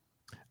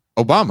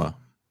 Obama.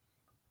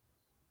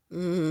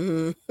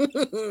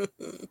 Mm-hmm.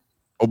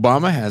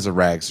 Obama has a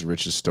rags to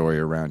riches story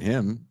around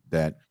him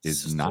that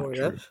is not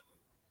true.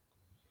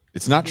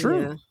 It's not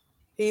true. Yeah.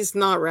 He's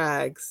not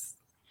rags.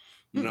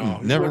 No,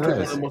 he never went to was.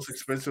 one of the most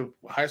expensive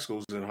high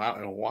schools in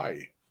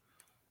Hawaii.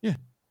 Yeah.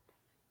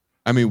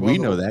 I mean, we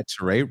know that.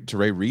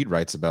 Teray Reed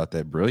writes about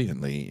that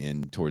brilliantly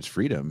in Towards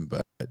Freedom,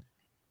 but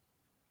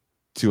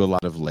to a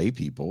lot of lay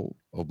people,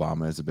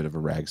 Obama is a bit of a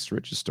rags to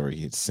riches story.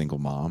 He's a single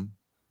mom.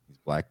 He's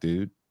a Black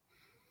dude.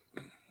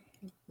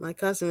 My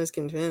cousin is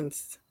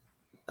convinced.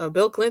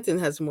 Bill Clinton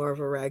has more of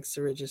a rags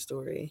to riches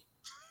story.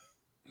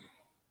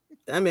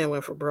 That man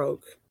went for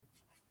broke.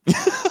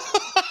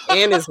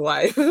 And his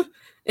wife.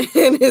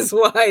 And his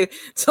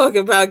wife talk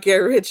about get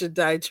rich or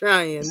die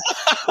trying.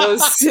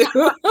 Those two.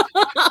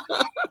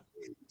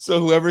 So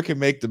whoever can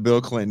make the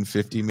Bill Clinton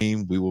 50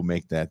 meme, we will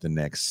make that the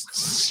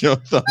next show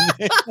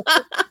thumbnail.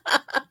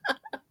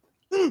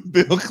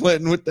 Bill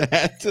Clinton with the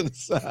hat to the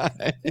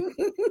side.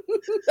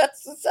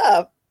 That's what's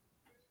up.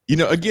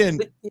 Again,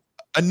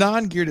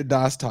 Anand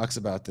Girdadas talks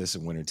about this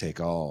in Winner Take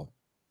All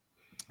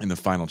in the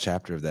final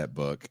chapter of that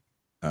book.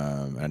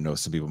 I know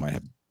some people might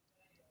have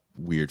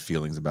weird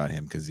feelings about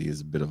him because he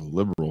is a bit of a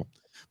liberal,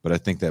 but I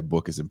think that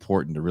book is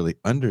important to really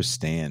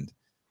understand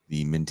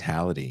the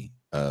mentality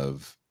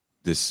of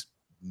this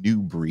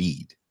new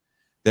breed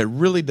that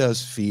really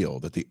does feel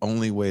that the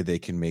only way they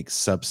can make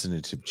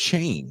substantive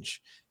change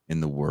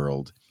in the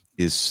world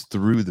is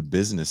through the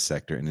business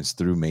sector and is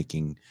through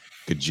making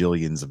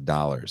gajillions of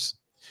dollars.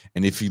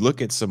 And if you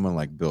look at someone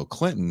like Bill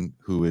Clinton,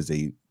 who is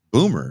a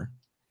boomer,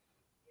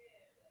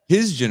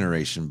 his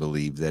generation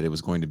believed that it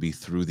was going to be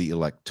through the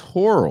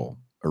electoral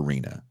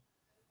arena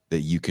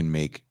that you can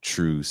make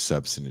true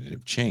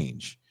substantive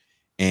change.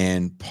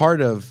 And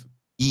part of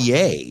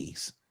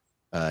EA's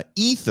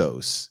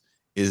ethos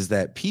is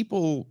that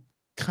people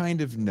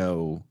kind of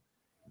know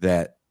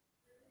that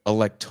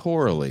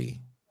electorally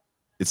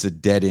it's a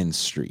dead-end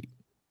street.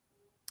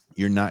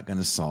 You're not going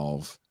to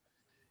solve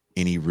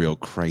any real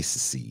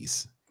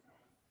crises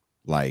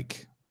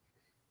like,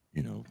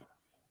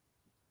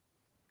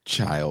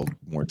 child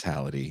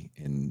mortality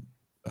in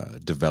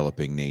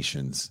developing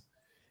nations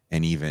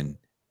and even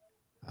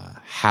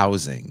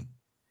housing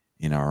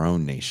in our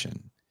own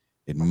nation.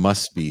 It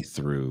must be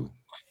through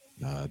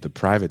the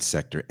private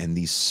sector and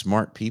these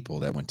smart people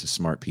that went to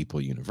smart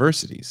people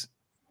universities.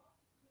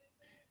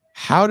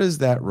 How does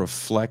that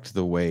reflect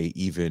the way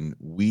even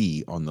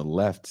we on the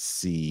left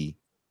see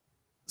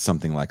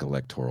something like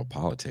electoral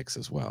politics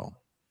as well?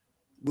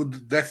 Well,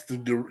 that's the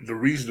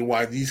reason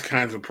why these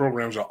kinds of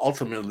programs are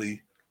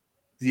ultimately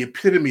the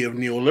epitome of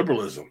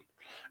neoliberalism,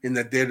 in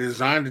that they're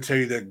designed to tell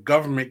you that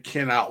government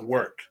cannot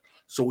work.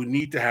 So we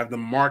need to have the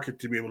market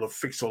to be able to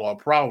fix all our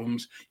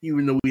problems,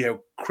 even though we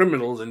have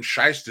criminals and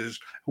shysters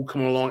who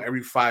come along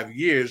every 5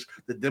 years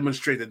that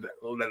demonstrate that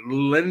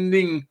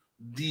lending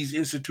these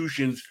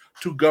institutions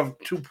to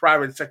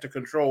private sector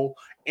control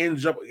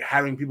ends up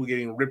having people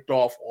getting ripped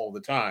off all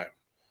the time,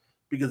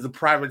 because the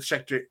private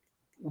sector,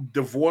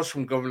 divorced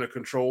from government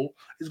control,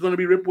 is going to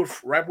be ripe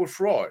with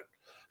fraud.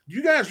 Do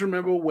you guys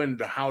remember when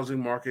the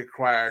housing market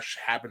crash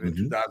happened in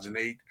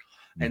 2008?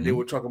 And they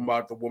were talking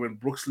about the woman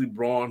Brooksley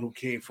Braun, who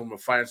came from a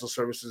financial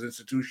services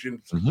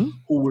institution, who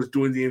was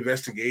doing the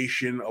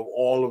investigation of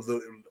all of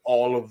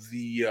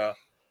the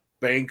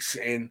banks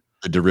and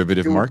the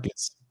derivative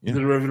markets. The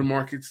derivative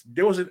markets.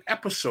 There was an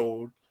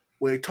episode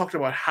where they talked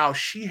about how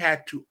she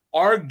had to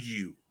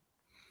argue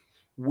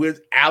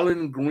with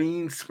Alan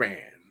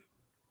Greenspan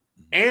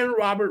and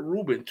Robert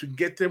Rubin to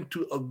get them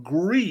to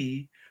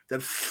agree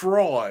that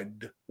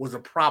fraud was a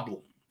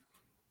problem.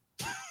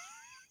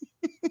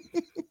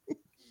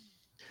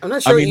 I'm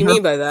not sure what you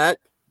mean by that.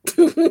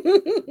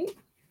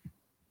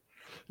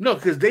 No,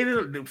 because they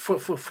didn't.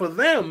 For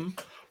them,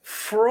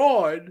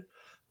 fraud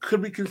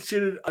could be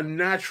considered a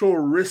natural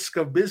risk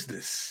of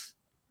business.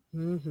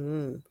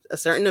 Mm-hmm. A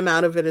certain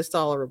amount of it is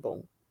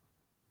tolerable.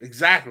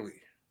 Exactly.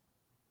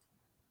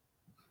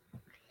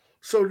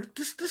 So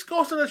this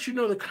goes to let you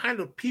know the kind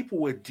of people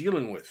we're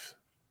dealing with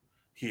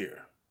here.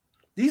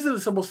 These are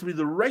supposed to be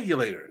the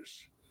regulators.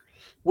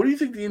 What do you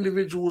think the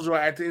individuals are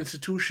at the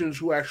institutions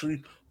who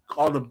actually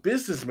are the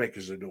business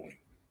makers are doing?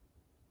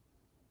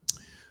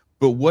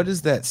 But what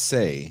does that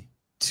say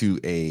to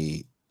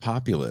a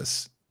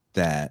populace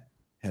that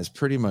has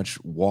pretty much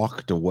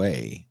walked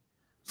away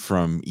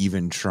from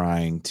even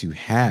trying to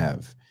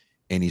have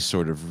any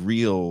sort of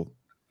real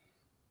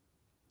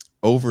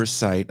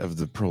oversight of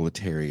the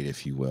proletariat,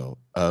 if you will,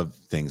 of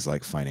things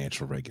like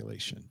financial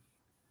regulation?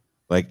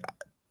 Like,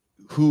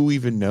 who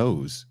even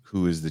knows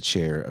who is the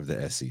chair of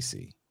the SEC?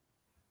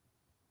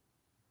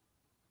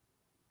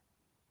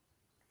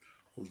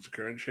 Who's the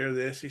current chair of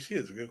the SEC?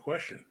 That's a good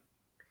question.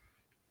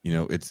 You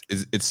know,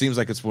 it seems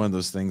like it's one of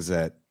those things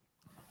that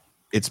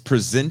it's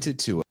presented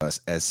to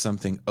us as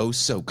something oh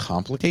so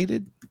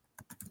complicated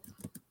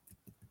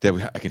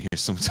that I can hear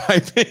someone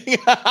typing.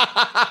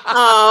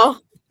 Oh,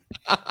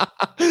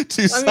 Tucson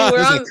is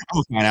like,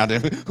 I'll find out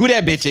who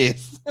that bitch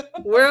is.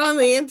 We're on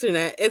the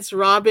internet. It's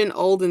Robin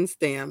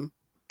Oldenstam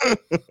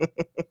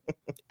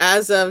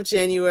as of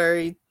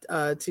January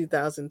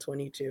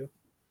 2022.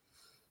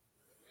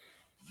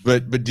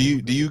 But do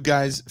you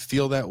guys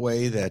feel that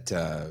way,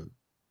 that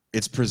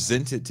it's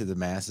presented to the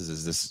masses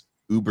as this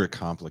uber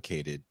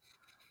complicated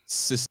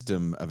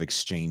system of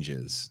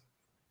exchanges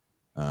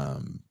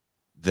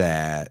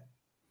that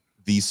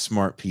these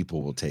smart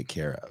people will take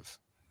care of?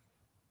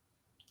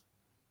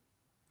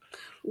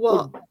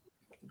 Well,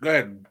 go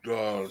ahead,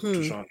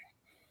 Tucson.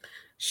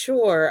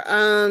 Sure.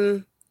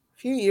 A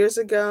few years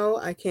ago,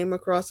 I came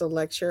across a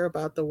lecture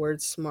about the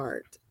word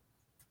smart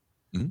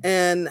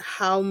and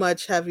how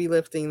much heavy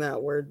lifting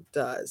that word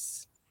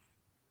does.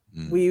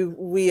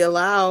 We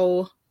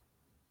allow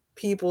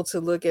people to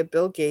look at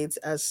Bill Gates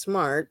as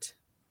smart,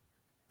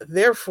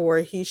 therefore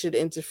he should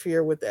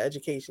interfere with the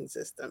education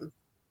system.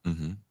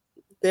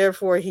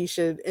 Therefore he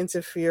should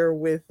interfere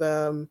with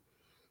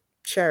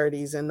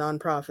charities and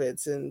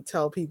nonprofits and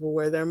tell people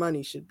where their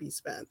money should be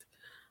spent.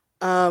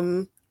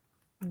 I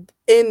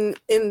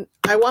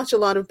watch a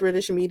lot of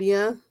British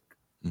media,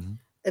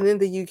 and in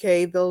the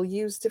UK they'll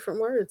use different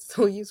words.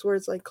 They'll use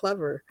words like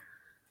clever.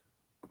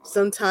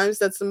 Sometimes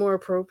that's the more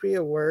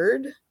appropriate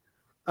word.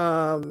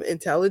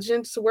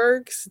 Intelligence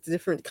works.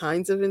 Different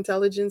kinds of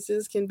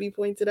intelligences can be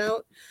pointed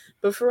out,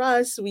 but for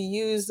us, we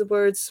use the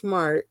word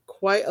smart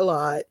quite a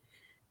lot,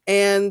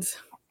 and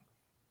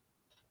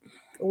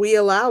we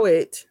allow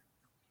it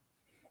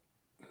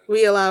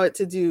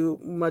to do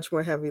much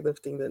more heavy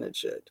lifting than it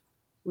should.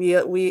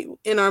 We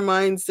in our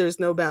minds, there's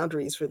no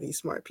boundaries for these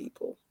smart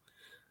people.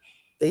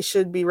 They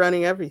should be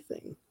running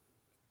everything.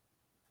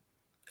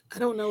 I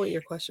don't know what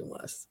your question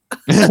was.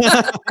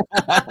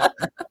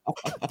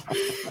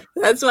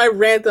 That's my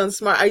rant on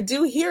smart. I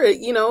do hear it,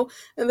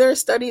 and there are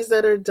studies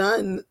that are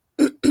done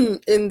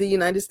in the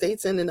United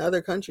States and in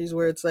other countries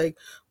where it's like,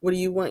 what do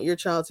you want your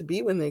child to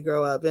be when they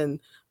grow up? And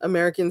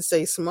Americans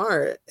say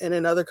smart. And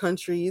in other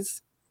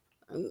countries,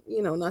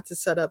 not to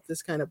set up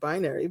this kind of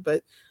binary,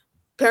 but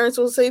parents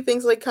will say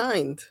things like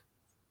kind.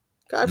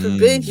 God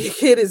forbid your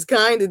kid is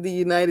kind in the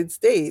United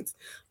States,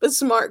 but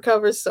smart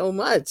covers so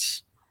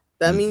much.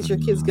 That means your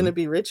kid's going to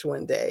be rich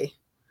one day.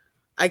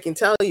 I can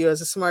tell you as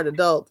a smart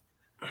adult,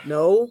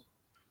 no.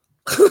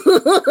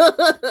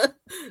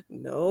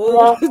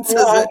 No, it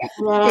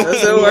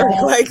doesn't work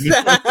like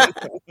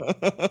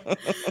that.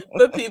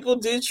 But people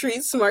do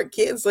treat smart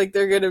kids like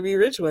they're going to be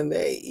rich one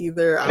day.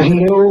 Either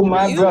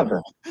my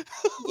brother.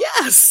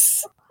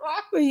 Yes.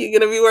 Or you're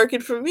going to be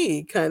working for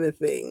me kind of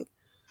thing.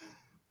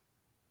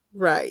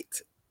 Right.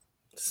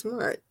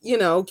 Smart.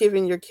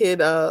 Giving your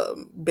kid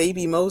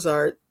baby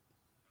Mozart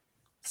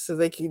so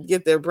they can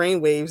get their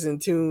brainwaves in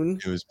tune.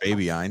 It was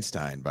baby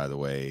Einstein, by the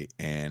way,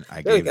 and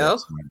I gave that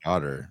to my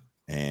daughter,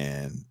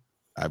 and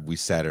we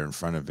sat her in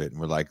front of it and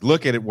we're like,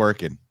 look at it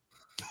working.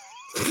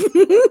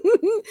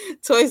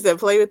 Toys that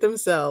play with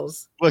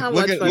themselves. Look, How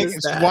look much at fun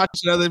is that?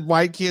 watching other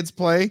white kids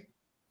play.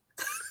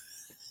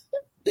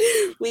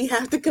 We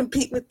have to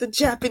compete with the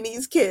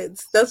Japanese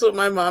kids. That's what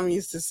my mom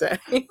used to say.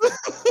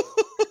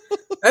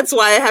 That's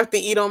why I have to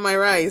eat all my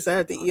rice. I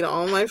have to eat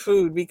all my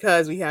food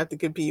because we have to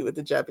compete with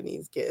the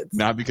Japanese kids.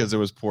 Not because there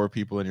was poor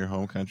people in your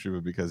home country,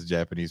 but because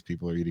Japanese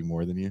people are eating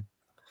more than you.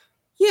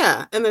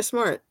 Yeah, and they're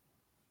smart.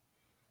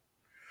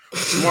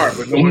 Smart,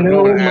 but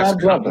no one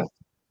asks competent.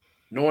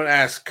 No one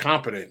asks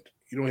competent.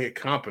 You don't hear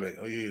competent.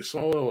 Oh, you hear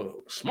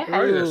so smart.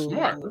 They're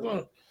smart.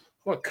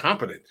 What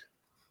competent?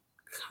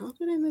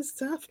 Competent is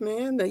tough,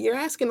 man. You're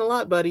asking a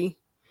lot, buddy.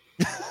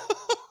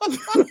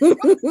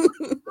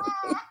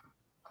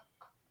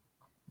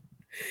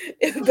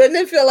 Doesn't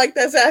it feel like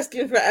that's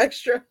asking for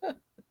extra?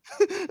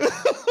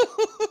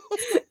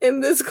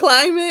 In this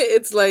climate,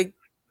 it's like,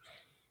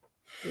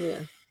 yeah,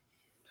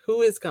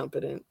 who is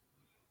competent?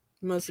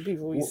 Most of the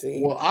people we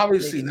see. Well,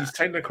 obviously, these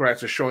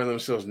technocrats are showing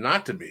themselves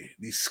not to be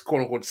these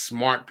quote unquote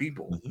smart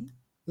people.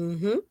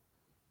 Mm-hmm.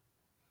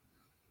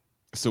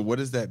 So, what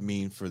does that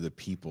mean for the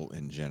people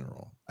in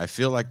general? I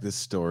feel like this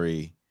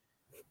story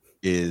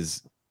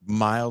is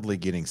mildly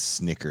getting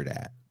snickered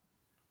at,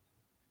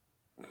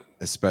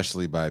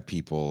 especially by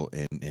people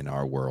in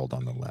our world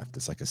on the left.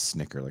 It's like a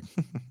snicker, like.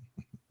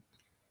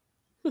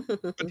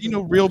 But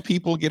real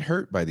people get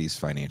hurt by these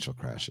financial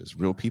crashes.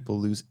 Real people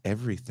lose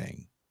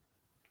everything.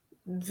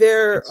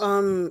 There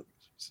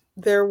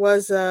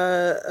was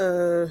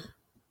a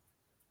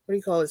what do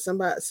you call it?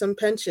 Some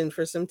pension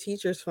for some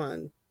teachers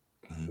fund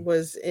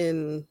was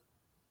in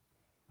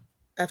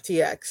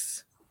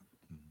FTX,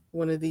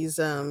 one of these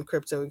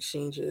crypto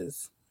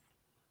exchanges,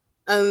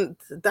 and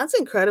that's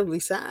incredibly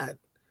sad.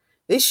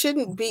 They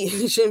shouldn't be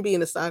in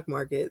the stock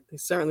market. They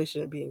certainly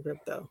shouldn't be in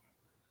crypto.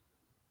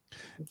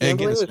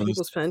 Gambling with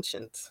people's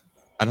pensions.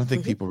 I don't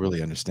think people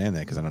really understand that,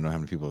 because I don't know how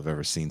many people have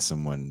ever seen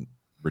someone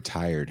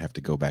retired have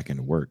to go back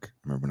into work. I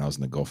remember when I was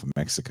in the Gulf of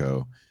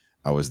Mexico,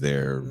 I was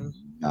there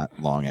not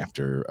long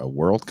after a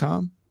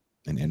WorldCom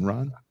in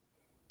Enron,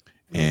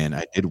 and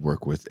I did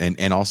work with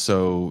and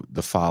also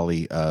the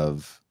folly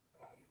of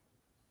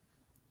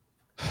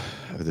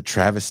the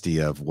travesty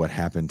of what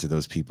happened to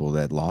those people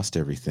that lost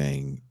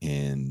everything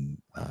in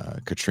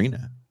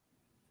Katrina.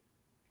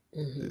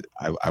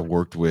 I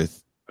worked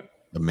with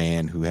a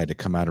man who had to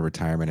come out of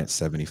retirement at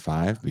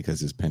 75 because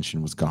his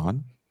pension was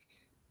gone.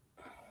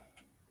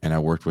 And I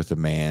worked with a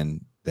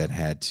man that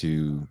had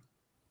to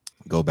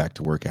go back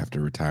to work after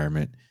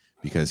retirement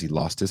because he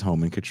lost his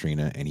home in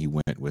Katrina, and he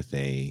went with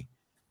a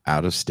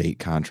out-of-state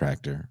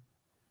contractor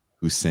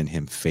who sent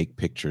him fake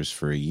pictures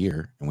for a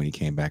year. And when he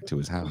came back to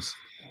his house,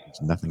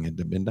 nothing had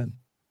been done.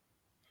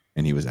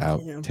 And he was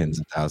out tens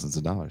of thousands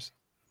of dollars.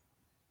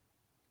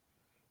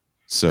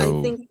 So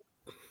I think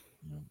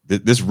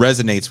this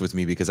resonates with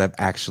me because I've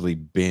actually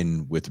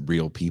been with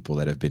real people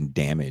that have been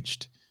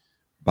damaged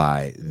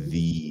by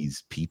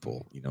these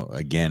people.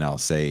 Again, I'll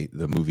say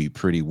the movie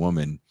Pretty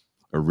Woman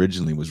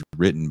originally was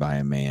written by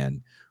a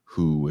man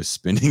who was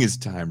spending his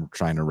time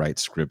trying to write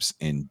scripts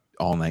in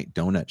all-night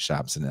donut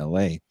shops in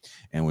LA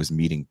and was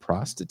meeting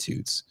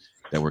prostitutes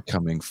that were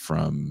coming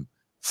from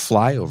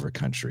flyover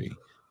country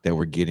that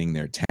were getting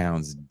their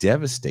towns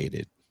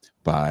devastated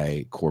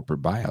by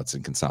corporate buyouts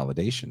and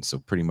consolidation. So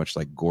pretty much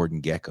like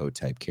Gordon Gekko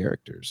type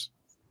characters.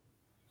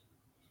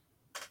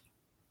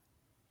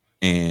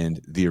 And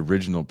the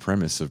original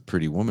premise of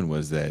Pretty Woman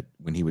was that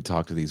when he would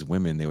talk to these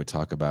women, they would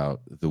talk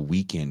about the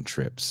weekend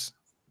trips.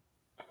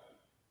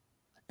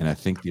 And I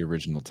think the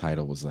original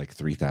title was like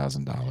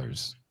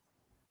 $3,000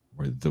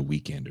 or The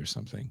Weekend or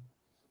something.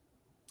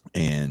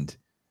 And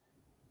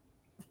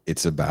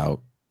it's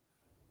about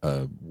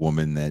a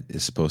woman that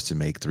is supposed to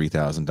make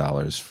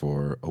 $3,000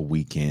 for a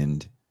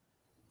weekend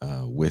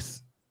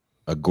with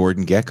a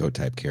Gordon Gekko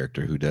type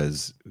character who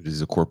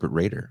is a corporate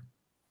raider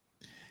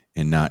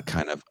and not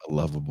kind of a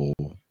lovable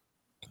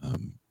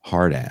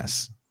hard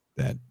ass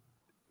that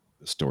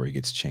the story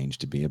gets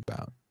changed to be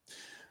about.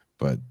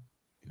 But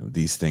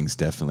these things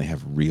definitely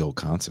have real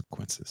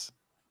consequences.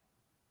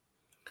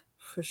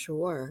 For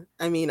sure.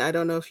 I mean, I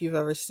don't know if you've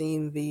ever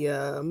seen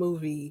the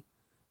movie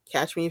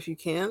Catch Me If You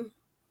Can.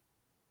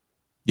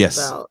 Yes.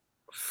 About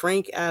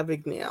Frank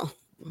Abagnale.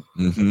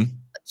 Mm-hmm.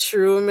 A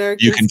true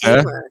American. You can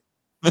tell.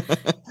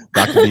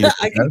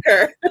 I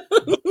concur.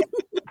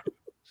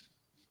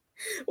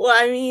 Well,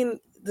 I mean,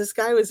 this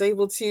guy was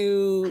able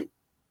to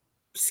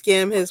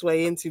scam his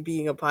way into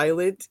being a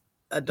pilot,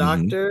 a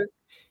doctor,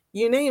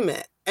 you name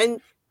it.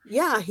 And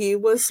yeah, he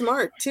was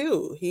smart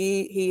too.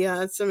 He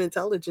had some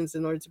intelligence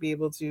in order to be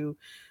able to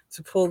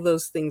pull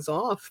those things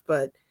off,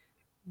 but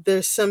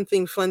there's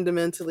something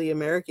fundamentally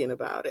American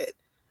about it.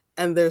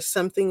 And there's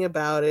something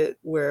about it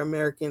where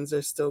Americans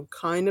are still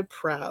kind of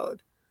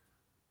proud,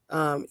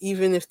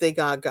 even if they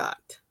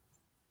got.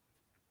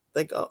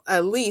 Like, oh,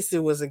 at least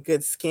it was a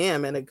good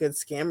scam and a good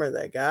scammer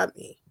that got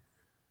me.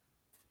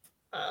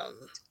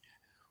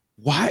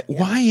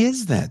 Why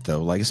is that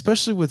though? Like,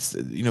 especially with,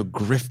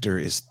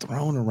 grifter is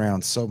thrown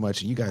around so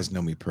much. And you guys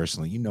know me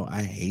personally. You know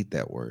I hate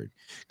that word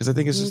because I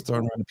think it's just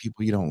thrown around to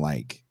people you don't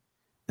like.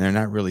 And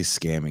they're not really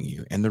scamming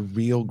you. And the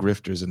real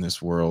grifters in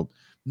this world,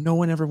 no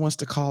one ever wants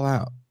to call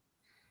out.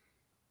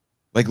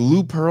 Like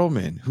Lou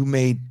Pearlman, who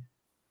made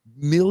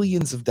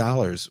millions of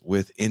dollars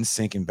with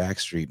NSYNC and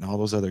Backstreet and all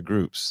those other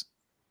groups.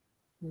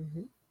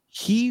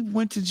 He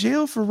went to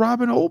jail for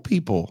robbing old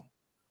people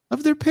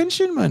of their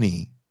pension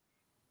money.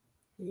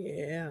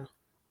 Yeah.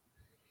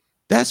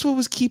 That's what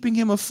was keeping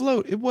him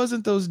afloat. It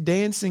wasn't those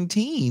dancing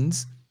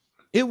teens.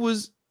 It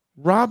was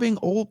robbing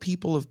old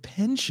people of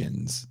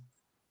pensions.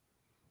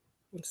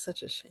 It's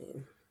such a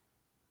shame.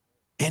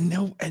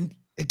 And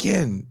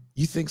again,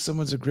 you think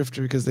someone's a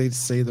grifter because they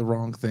say the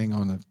wrong thing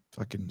on a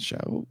fucking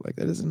show? Like,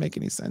 that doesn't make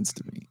any sense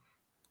to me.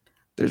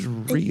 There's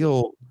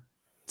real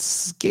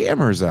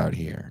scammers out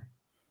here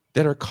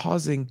that are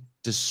causing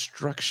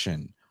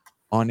destruction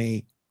on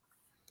a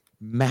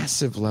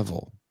massive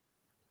level.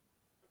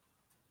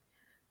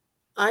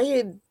 I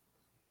had,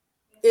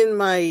 in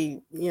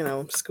my,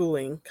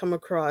 schooling, come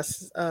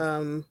across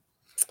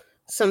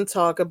some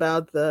talk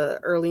about the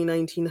early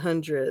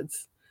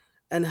 1900s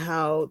and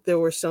how there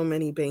were so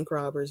many bank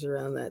robbers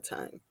around that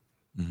time.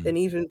 And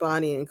even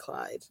Bonnie and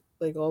Clyde,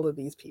 like all of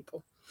these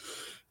people.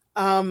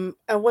 And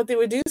what they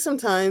would do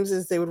sometimes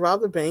is they would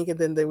rob the bank and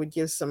then they would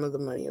give some of the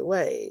money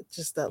away.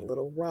 Just that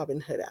little Robin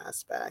Hood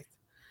aspect.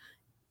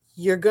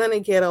 You're going to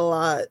get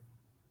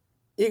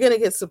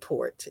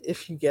support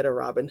if you get a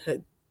Robin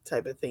Hood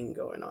type of thing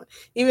going on.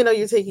 Even though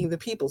you're taking the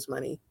people's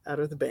money out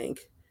of the bank,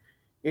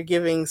 you're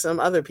giving some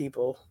other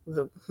people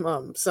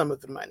some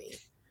of the money.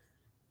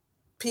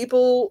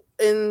 People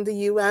in the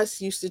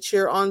U.S. used to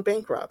cheer on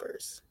bank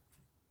robbers.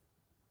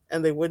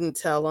 And they wouldn't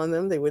tell on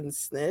them. They wouldn't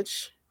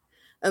snitch.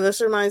 And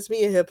this reminds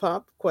me of hip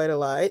hop quite a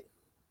lot.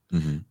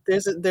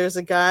 There's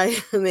a guy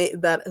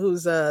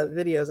whose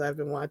videos I've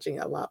been watching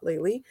a lot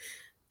lately,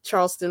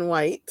 Charleston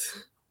White.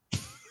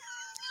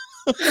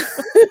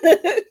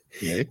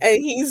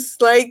 And he's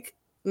like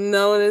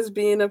known as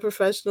being a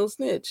professional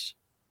snitch.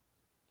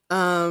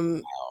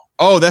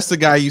 Oh, that's the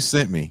guy you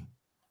sent me.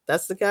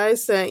 That's the guy I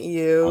sent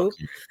you.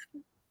 Okay.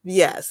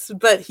 Yes,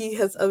 but he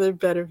has other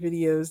better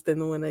videos than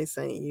the one I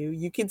sent you.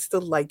 You can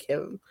still like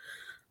him.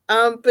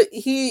 But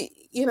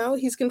he,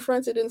 he's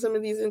confronted in some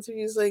of these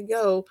interviews like,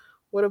 yo,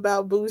 what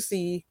about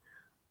Boosie?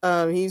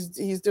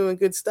 He's doing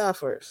good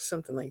stuff or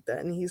something like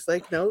that. And he's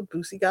like, no,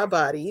 Boosie got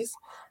bodies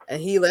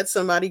and he let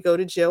somebody go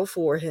to jail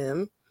for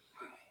him.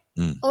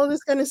 All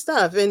this kind of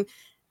stuff. And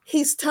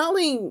he's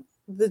telling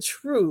the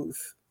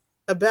truth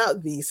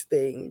about these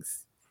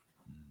things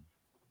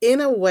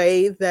in a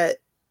way that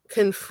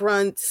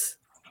confronts,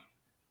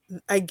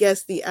 I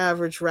guess, the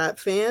average rap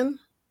fan,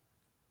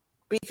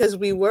 because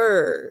we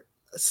were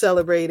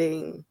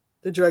celebrating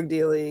the drug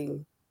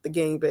dealing, the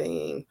gang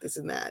banging, this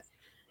and that.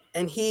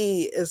 And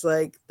he is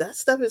like, that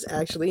stuff is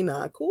actually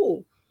not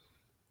cool.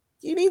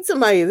 You need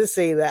somebody to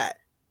say that.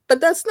 But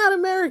that's not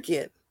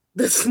American.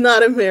 That's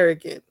not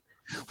American.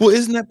 Well,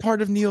 isn't that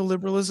part of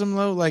neoliberalism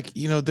though? Like,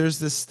 there's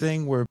this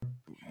thing where,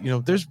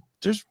 there's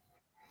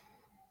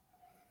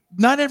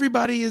not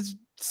everybody is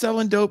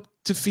selling dope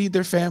to feed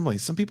their family.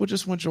 Some people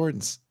just want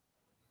Jordans.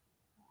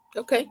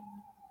 Okay.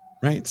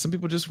 Right? Some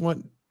people just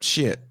want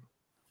shit.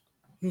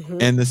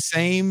 And the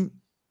same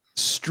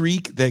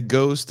streak that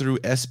goes through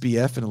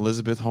SBF and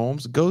Elizabeth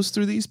Holmes goes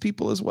through these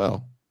people as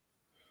well.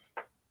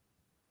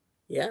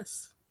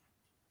 Yes.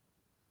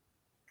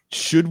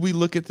 Should we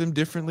look at them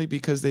differently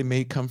because they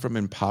may come from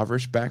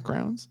impoverished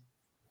backgrounds?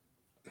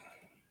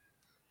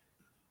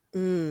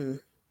 I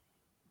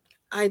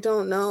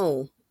don't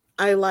know.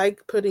 I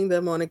like putting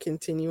them on a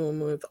continuum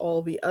with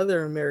all the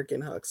other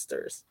American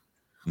hucksters.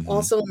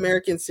 Also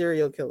American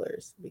serial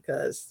killers,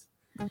 because,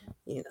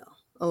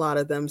 a lot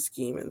of them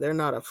scheme and they're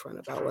not upfront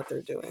about what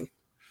they're doing.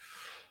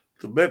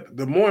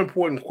 The more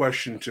important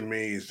question to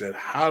me is that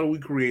how do we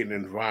create an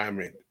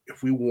environment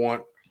if we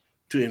want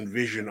to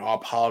envision our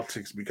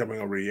politics becoming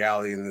a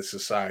reality in this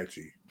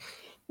society,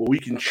 where we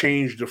can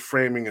change the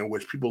framing in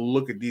which people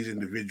look at these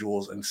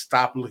individuals and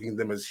stop looking at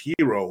them as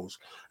heroes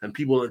and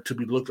people to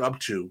be looked up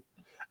to,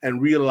 and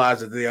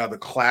realize that they are the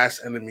class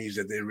enemies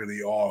that they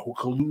really are, who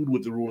collude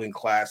with the ruling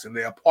class, and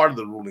they are part of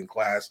the ruling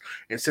class,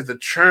 and set the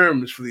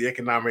terms for the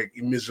economic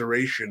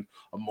immiseration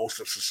of most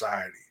of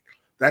society.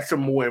 That's a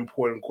more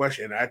important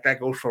question.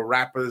 That goes for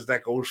rappers,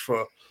 that goes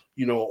for,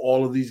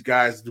 all of these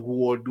guys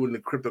who are doing the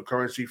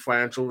cryptocurrency,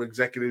 financial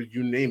executives,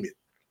 you name it.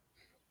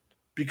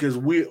 Because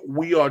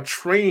we are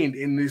trained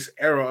in this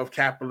era of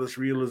capitalist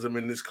realism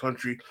in this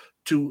country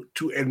to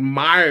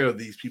admire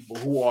these people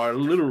who are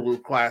literal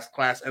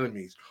class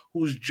enemies,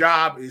 whose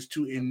job is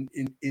to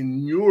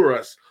inure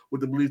us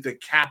with the belief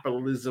that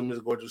capitalism is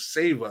going to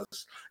save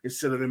us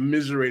instead of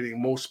immiserating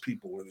most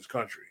people in this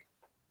country.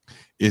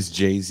 Is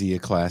Jay-Z a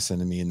class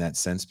enemy in that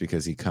sense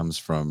because he comes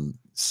from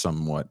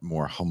somewhat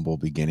more humble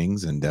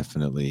beginnings and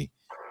definitely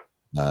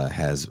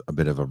has a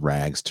bit of a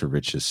rags to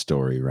riches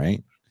story,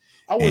 right?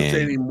 I wouldn't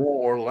say any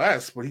more or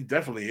less, but he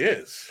definitely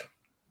is.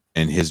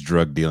 and his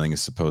drug dealing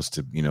is supposed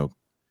to,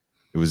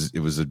 it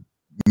was a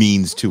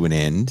means to an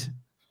end,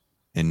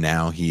 and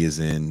now he is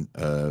in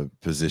a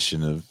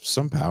position of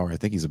some power. I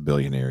think he's a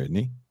billionaire, isn't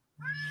he?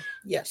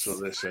 Yes. So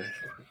they say.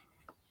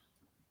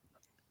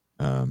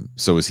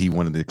 So is he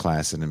one of the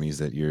class enemies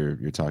that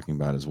you're talking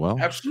about as well?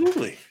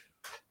 Absolutely.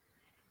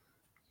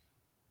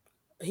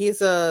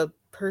 He's a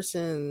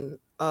person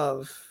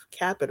of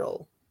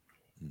capital,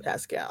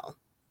 Pascal.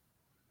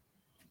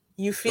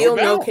 You feel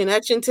no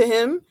connection to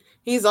him.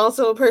 He's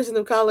also a person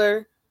of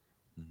color.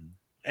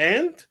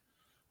 And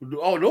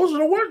those are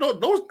the words.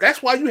 Those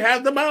that's why you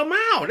have the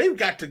Mau. They've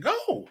got to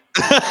go.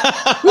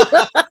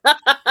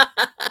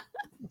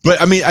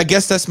 But I mean, I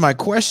guess that's my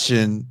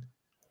question.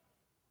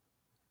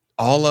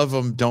 All of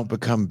them don't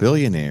become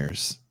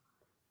billionaires.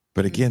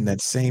 But again,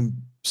 that same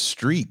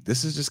streak,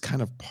 this is just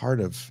kind of part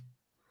of,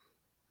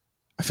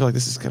 I feel like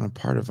this is kind of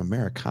part of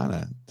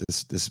Americana,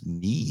 this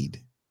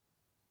need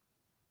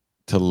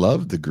to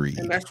love the greed.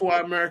 And that's why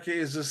America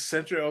is the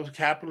center of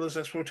capitalist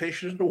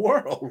exploitation in the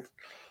world.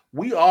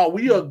 We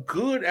are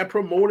good at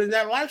promoting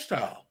that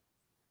lifestyle.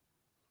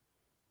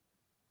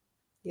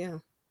 Yeah.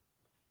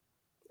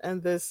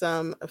 And this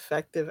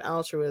effective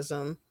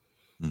altruism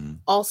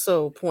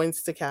also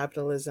points to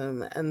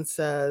capitalism and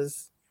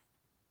says,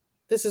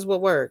 this is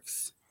what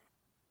works.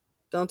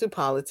 Don't do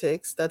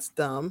politics. That's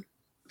dumb.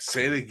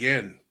 Say it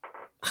again.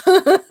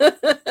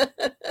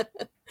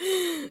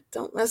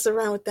 Don't mess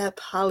around with that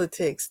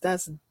politics.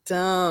 That's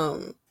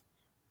dumb.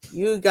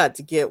 You got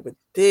to get with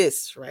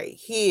this right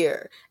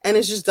here. And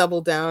it's just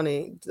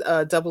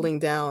doubling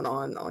down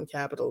on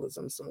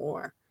capitalism some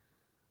more.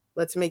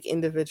 Let's make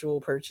individual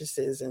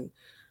purchases and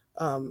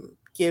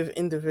give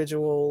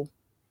individual,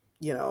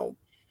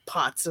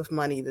 pots of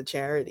money to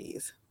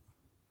charities.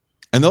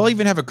 And they'll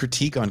even have a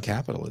critique on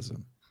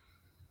capitalism.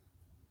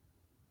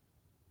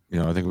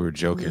 I think we were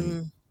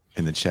joking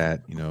in the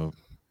chat, the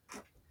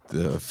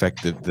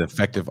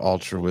effective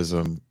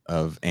altruism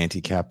of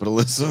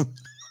anti-capitalism.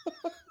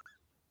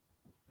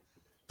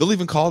 They'll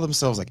even call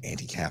themselves like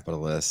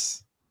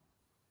anti-capitalists.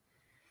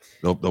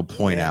 They'll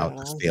point out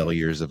the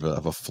failures of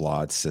a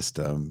flawed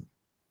system,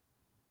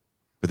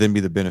 but then be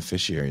the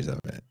beneficiaries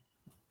of it.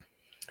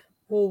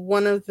 Well,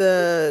 one of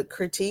the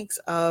critiques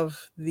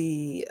of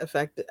the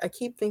I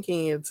keep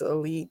thinking it's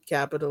elite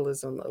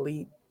capitalism,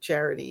 elite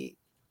charity,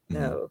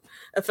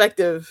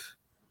 effective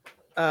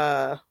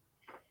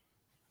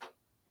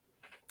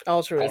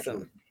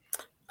altruism.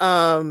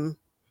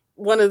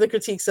 One of the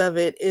critiques of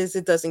it is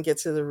it doesn't get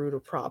to the root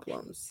of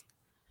problems.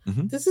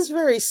 This is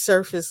very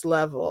surface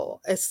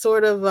level. It's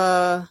sort of,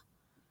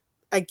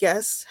 I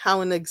guess,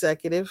 how an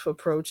executive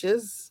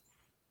approaches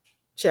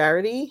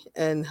charity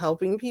and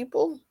helping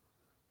people.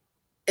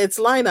 It's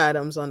line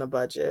items on a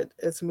budget.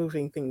 It's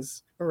moving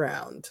things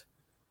around.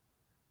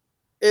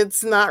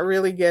 It's not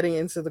really getting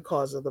into the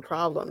cause of the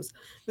problems.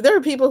 If there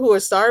are people who are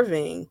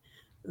starving,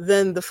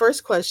 then the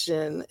first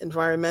question,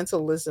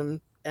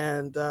 environmentalism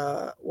and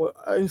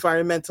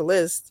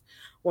environmentalist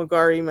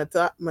Wangari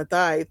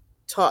Maathai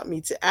taught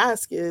me to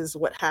ask is,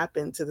 what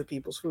happened to the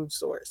people's food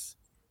source?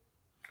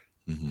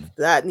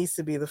 That needs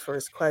to be the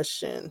first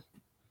question.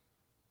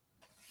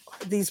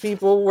 These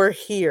people were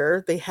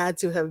here. They had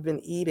to have been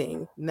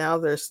eating. Now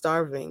they're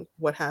starving.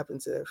 What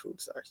happened to their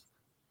food source?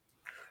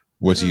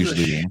 What's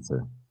usually the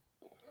answer?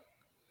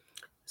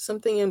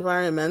 Something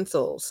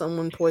environmental.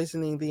 Someone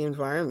poisoning the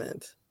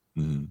environment.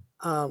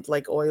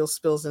 Like oil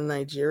spills in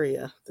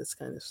Nigeria. This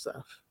kind of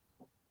stuff.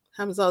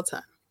 Happens all the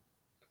time.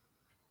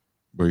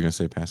 What are you going to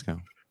say,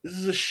 Pascal? This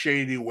is a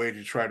shady way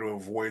to try to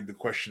avoid the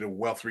question of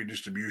wealth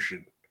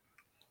redistribution.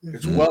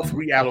 It's wealth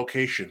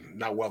reallocation,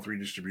 not wealth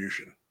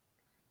redistribution.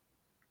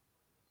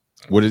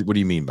 What do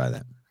you mean by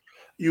that?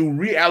 You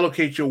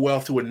reallocate your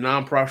wealth to a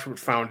nonprofit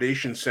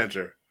foundation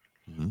center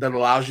that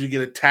allows you to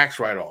get a tax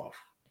write-off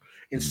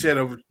instead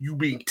of you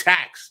being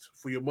taxed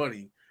for your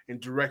money and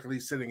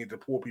directly sending it to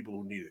poor people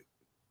who need it.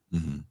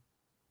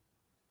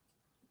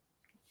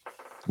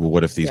 Well,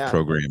 what if these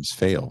programs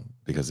fail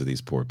because of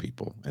these poor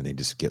people and they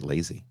just get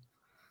lazy?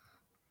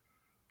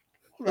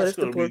 What if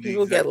the poor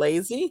people get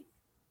lazy?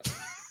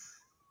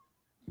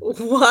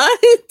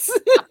 What?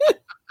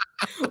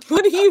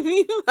 What do you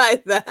mean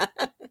by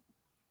that?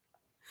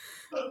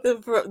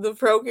 The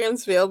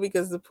programs fail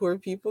because the poor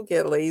people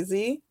get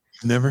lazy?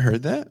 Never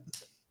heard that?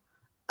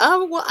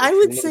 Well, I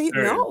would say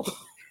no.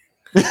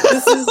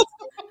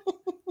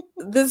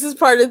 This is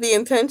part of the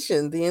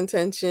intention. The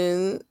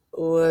intention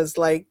was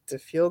like to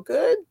feel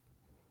good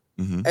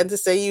and to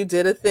say you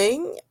did a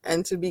thing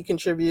and to be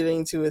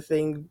contributing to a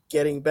thing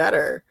getting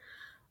better.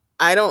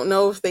 I don't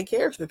know if they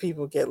care if the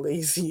people get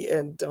lazy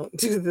and don't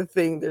do the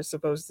thing they're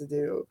supposed to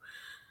do.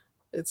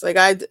 It's like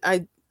I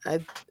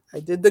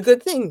did the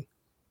good thing.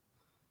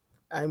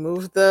 I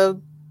moved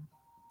the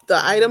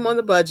item on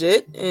the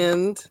budget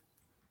and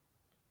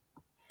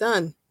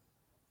done.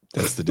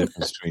 That's the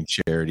difference between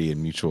charity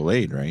and mutual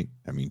aid, right?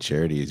 I mean,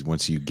 charity is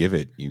once you give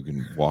it, you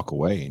can walk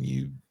away and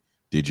you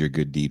did your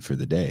good deed for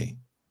the day.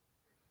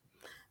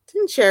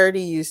 Didn't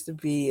charity used to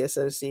be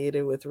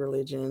associated with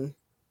religion?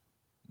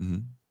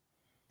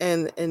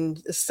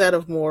 and a set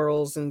of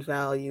morals and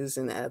values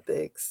and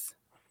ethics.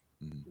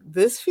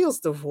 This feels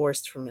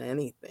divorced from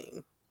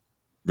anything.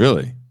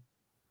 Really?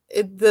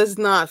 It does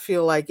not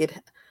feel like it.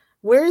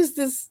 Where is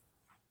this?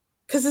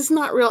 Because it's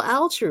not real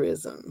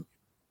altruism.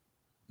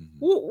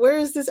 Where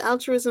is this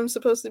altruism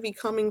supposed to be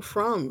coming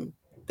from?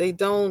 They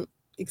don't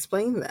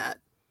explain that.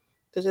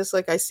 They're just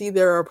like, I see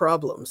there are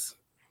problems.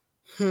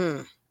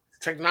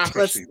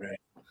 Technocracy, man.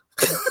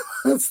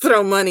 Let's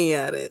throw money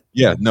at it.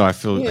 Yeah, no, I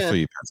feel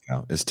you,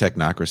 Pascal. It's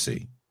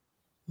technocracy.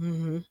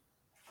 Mm-hmm.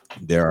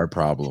 There are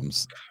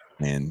problems,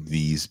 and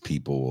these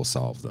people will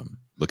solve them.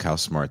 Look how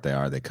smart they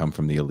are. They come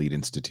from the elite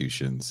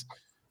institutions.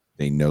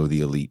 They know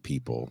the elite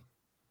people,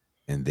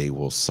 and they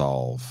will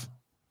solve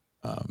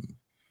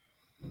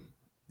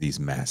these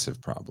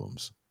massive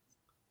problems.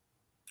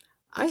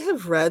 I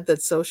have read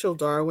that social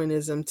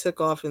Darwinism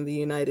took off in the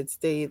United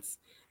States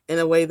in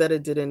a way that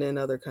it didn't in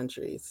other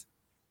countries.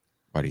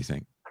 Why do you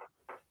think?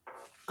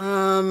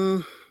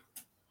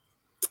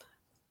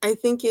 I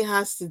think it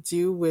has to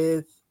do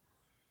with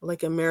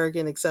like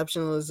American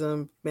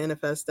exceptionalism,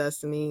 manifest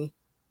destiny.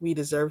 We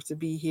deserve to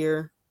be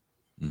here.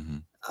 Mm-hmm.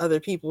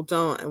 Other people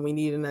don't, and we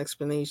need an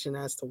explanation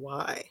as to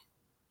why.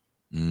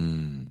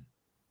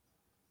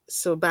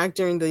 So back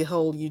during the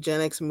whole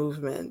eugenics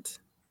movement,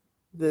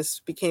 this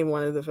became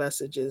one of the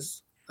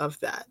vestiges of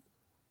that.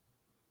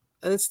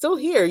 And it's still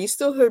here. You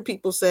still hear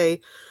people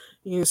say,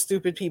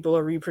 stupid people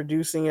are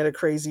reproducing at a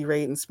crazy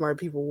rate and smart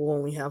people will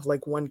only have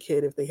like one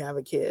kid if they have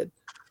a kid.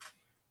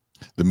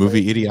 The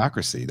movie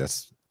Idiocracy,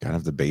 that's kind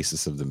of the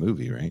basis of the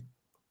movie, right?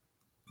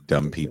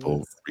 Dumb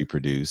people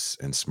reproduce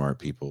and smart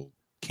people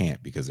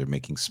can't because they're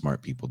making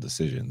smart people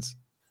decisions.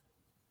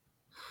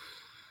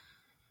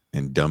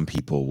 And dumb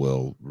people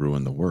will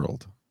ruin the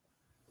world.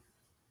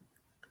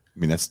 I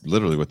mean, that's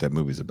literally what that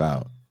movie's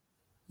about.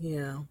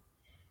 Yeah.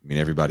 I mean,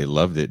 everybody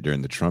loved it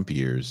during the Trump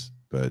years,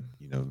 but,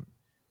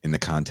 in the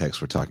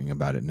context we're talking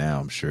about it now,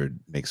 I'm sure it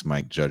makes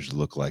Mike Judge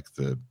look like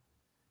the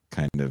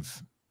kind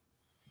of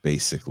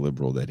basic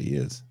liberal that he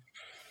is.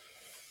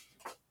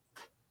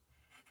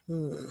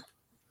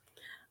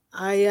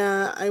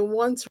 I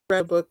once read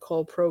a book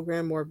called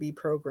Program or Be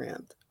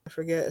Programmed. I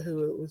forget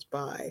who it was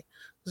by.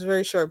 It was a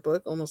very short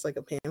book, almost like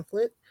a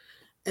pamphlet.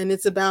 And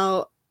it's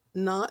about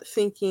not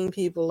thinking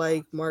people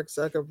like Mark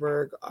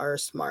Zuckerberg are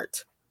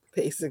smart,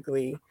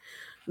 basically.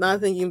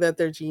 Not thinking that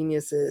they're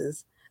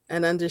geniuses,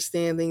 and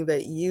understanding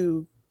that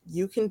you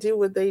can do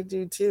what they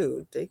do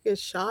too. Take a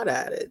shot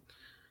at it.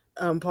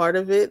 Part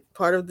of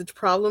the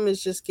problem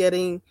is just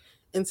getting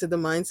into the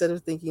mindset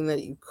of thinking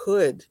that you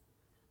could,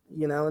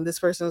 and this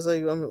person was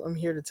like, I'm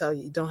here to tell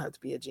you, you don't have to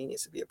be a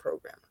genius to be a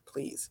programmer,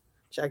 please.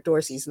 Jack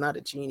Dorsey's not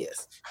a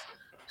genius.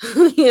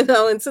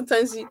 And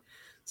sometimes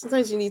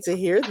you need to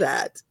hear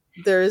that.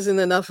 There isn't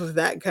enough of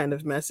that kind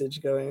of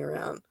message going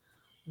around.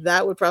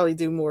 That would probably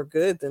do more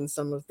good than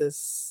some of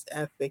this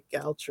ethic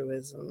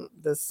altruism.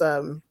 This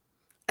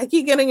I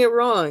keep getting it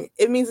wrong.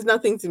 It means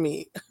nothing to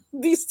me.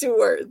 These two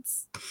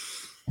words.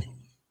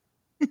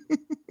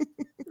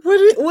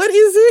 What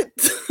is it?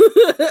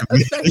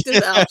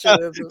 Effective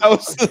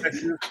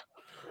altruism.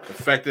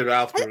 Effective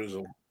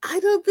altruism. I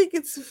don't think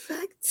it's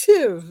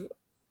effective.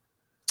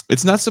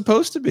 It's not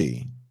supposed to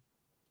be.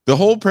 The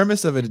whole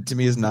premise of it to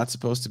me is not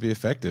supposed to be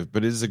effective,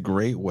 but it is a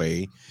great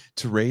way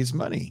to raise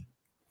money.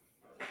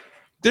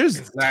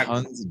 There's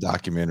tons of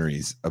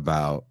documentaries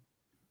about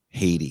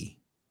Haiti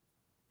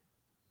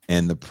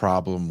and the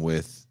problem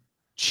with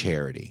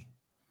charity.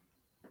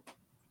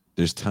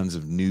 There's tons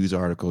of news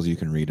articles you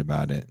can read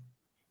about it,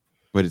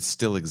 but it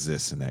still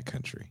exists in that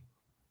country.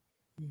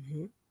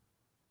 Mm-hmm.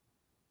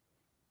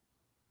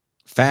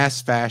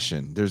 Fast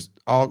fashion.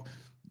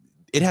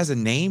 It has a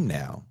name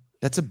now.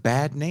 That's a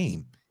bad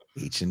name.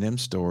 H&M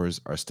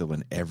stores are still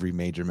in every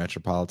major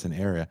metropolitan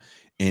area,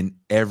 in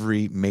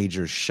every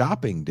major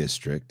shopping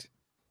district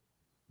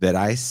that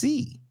I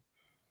see.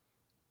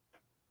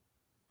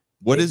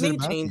 What is it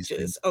about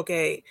changes?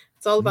 Okay,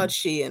 it's all about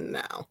Shein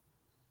now.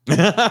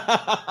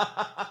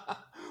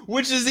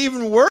 Which is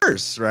even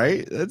worse,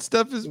 right? That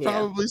stuff is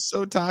probably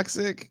so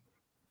toxic.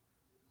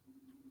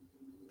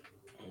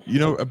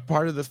 A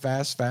part of the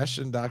fast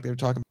fashion doc, they were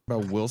talking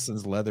about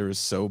Wilson's leather is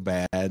so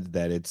bad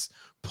that it's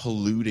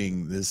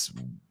polluting this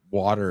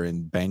water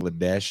in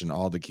Bangladesh, and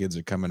all the kids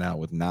are coming out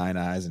with 9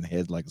 eyes and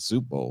head like a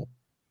soup bowl.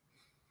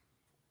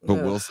 But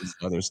Wilson's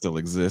leather still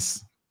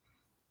exists.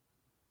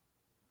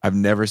 I've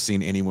never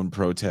seen anyone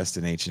protest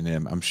in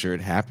H&M. I'm sure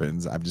it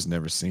happens. I've just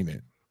never seen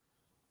it.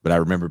 But I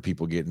remember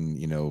people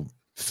getting,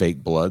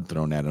 fake blood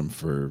thrown at them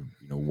for,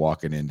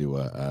 walking into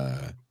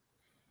a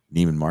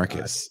Neiman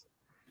Marcus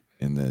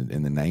in the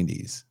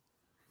 90s.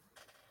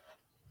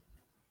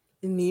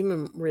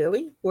 Neiman,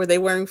 really? Were they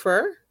wearing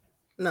fur?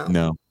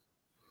 No.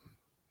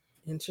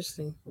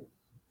 Interesting.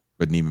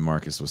 But Neiman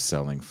Marcus was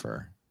selling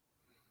fur.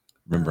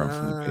 Remember, I'm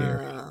from the Bay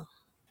Area.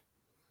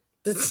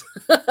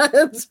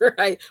 That's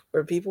right.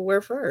 Where people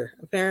wear fur,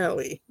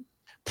 apparently.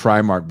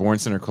 Primark, Born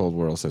Center Cold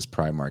World says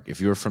Primark. If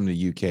you're from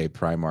the UK,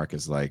 Primark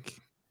is like,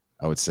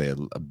 I would say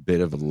a bit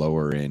of a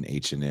lower end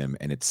H&M,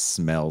 and it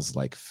smells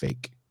like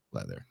fake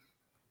leather.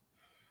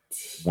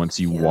 once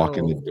you walk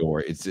in the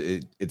door.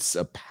 It's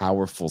a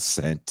powerful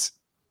scent.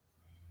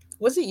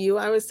 Was it you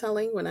I was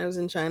telling when I was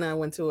in China? I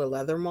went to a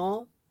leather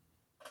mall.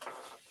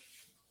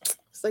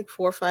 It's like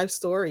 4 or 5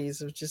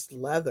 stories of just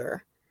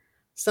leather.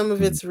 Some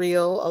of it's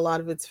real, a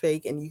lot of it's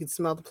fake, and you can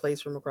smell the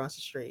place from across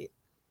the street.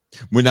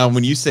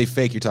 When you say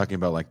fake, you're talking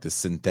about like the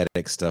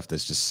synthetic stuff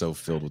that's just so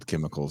filled with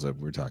chemicals that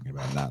we're talking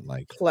about, not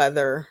like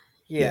leather.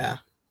 Yeah.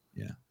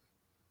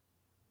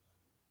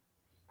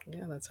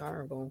 Yeah, that's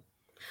horrible.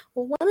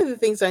 Well, one of the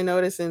things I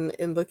noticed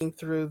in looking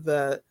through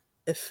the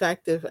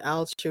effective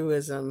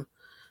altruism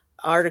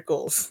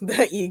articles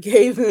that you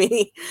gave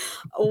me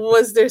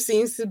was there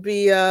seems to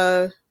be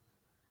a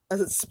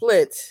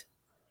split,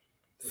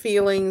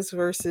 feelings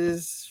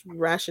versus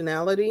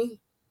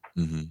rationality.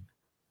 Mm-hmm.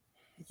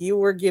 You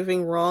were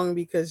giving wrong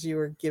because you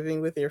were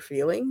giving with your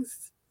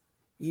feelings.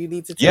 You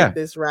need to take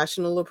this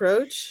rational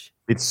approach.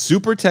 It's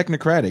super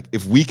technocratic.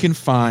 If we can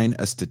find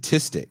a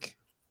statistic,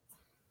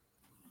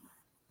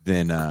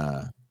 then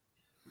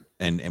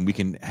and we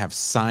can have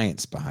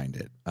science behind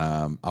it.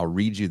 I'll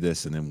read you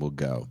this and then we'll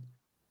go.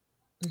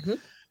 Mm-hmm.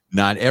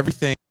 Not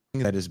everything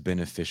that is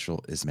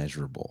beneficial is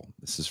measurable.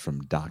 This is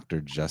from Dr.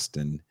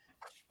 Justin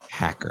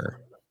Hacker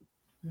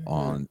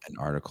on an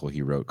article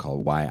he wrote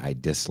called Why I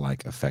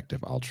Dislike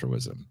Effective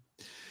Altruism.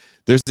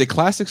 There's a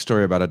classic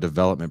story about a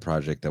development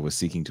project that was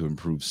seeking to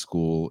improve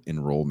school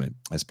enrollment.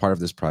 As part of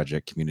this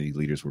project, community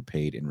leaders were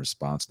paid in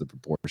response to the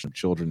proportion of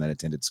children that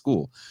attended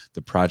school.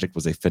 The project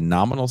was a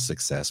phenomenal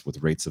success,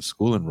 with rates of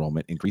school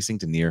enrollment increasing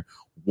to near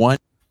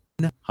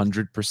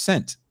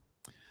 100%.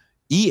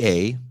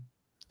 EA,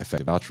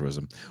 Effective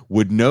Altruism,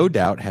 would no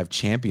doubt have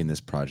championed this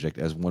project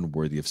as one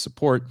worthy of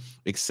support,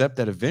 except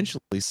that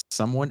eventually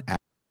someone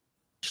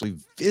actually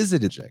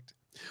visited it.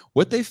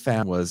 What they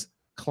found was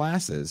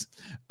classes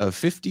of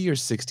 50 or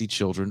 60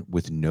 children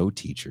with no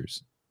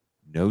teachers,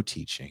 no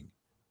teaching,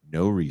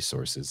 no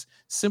resources,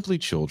 simply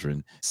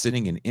children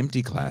sitting in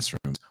empty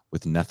classrooms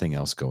with nothing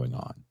else going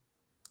on.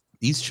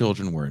 These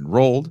children were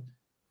enrolled,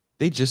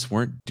 they just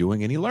weren't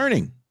doing any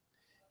learning.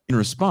 In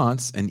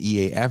response, an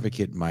EA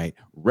advocate might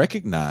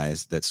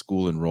recognize that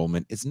school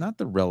enrollment is not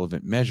the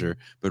relevant measure,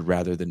 but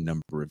rather the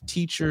number of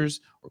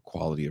teachers or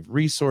quality of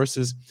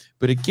resources.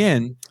 But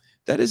again,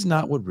 that is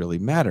not what really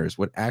matters.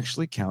 What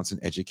actually counts in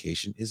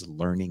education is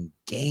learning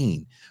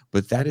gain,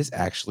 but that is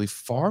actually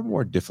far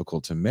more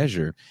difficult to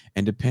measure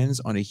and depends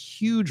on a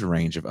huge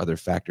range of other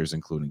factors,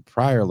 including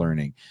prior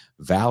learning,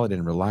 valid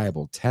and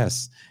reliable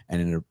tests,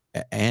 and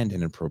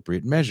an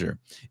appropriate measure.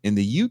 In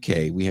the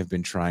UK, we have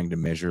been trying to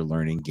measure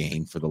learning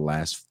gain for the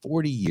last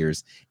 40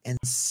 years and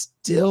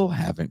still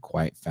haven't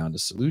quite found a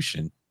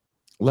solution,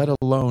 let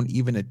alone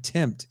even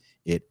attempt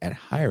it at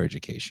higher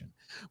education.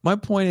 My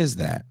point is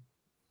that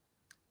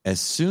as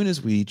soon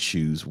as we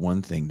choose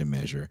one thing to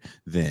measure,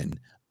 then,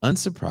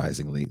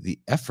 unsurprisingly, the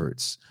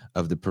efforts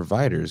of the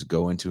providers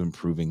go into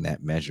improving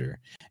that measure,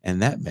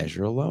 and that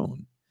measure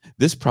alone.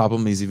 This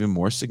problem is even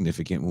more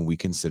significant when we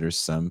consider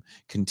some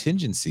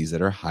contingencies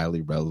that are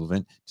highly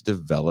relevant to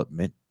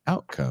development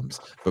outcomes,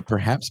 but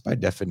perhaps by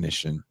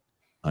definition,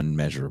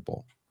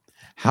 unmeasurable.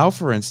 How,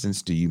 for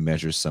instance, do you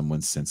measure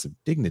someone's sense of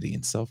dignity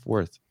and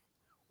self-worth,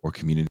 or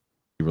community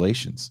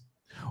relations,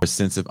 or a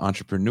sense of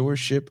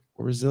entrepreneurship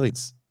or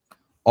resilience?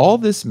 All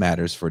this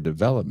matters for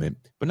development,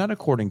 but not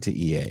according to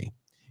EA.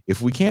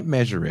 If we can't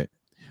measure it,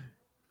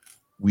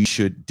 we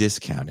should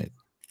discount it.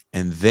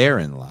 And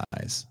therein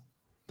lies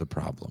the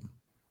problem.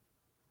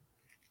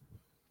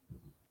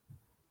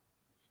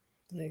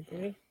 I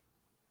agree.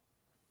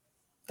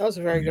 That was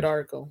a very good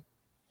article.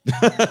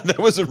 That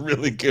was a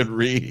really good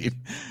read.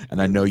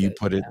 And I know you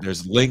put it,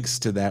 there's links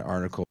to that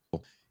article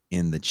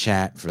in the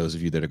chat for those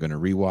of you that are going to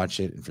rewatch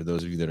it. And for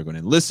those of you that are going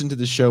to listen to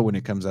the show when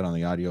it comes out on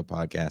the audio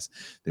podcast,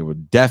 there will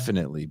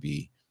definitely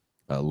be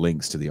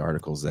links to the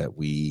articles that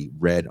we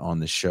read on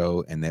the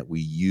show and that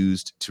we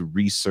used to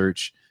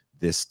research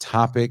this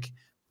topic.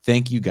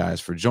 Thank you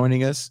guys for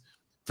joining us.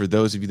 For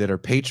those of you that are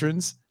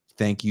patrons,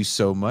 thank you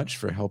so much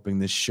for helping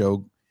this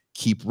show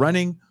keep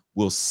running.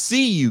 We'll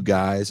see you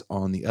guys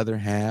on the other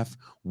half.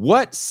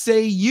 What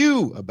say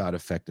you about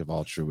effective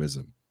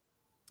altruism?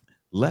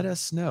 Let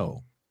us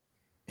know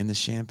in the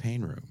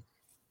champagne room.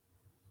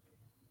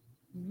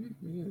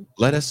 Mm-hmm.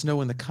 Let us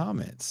know in the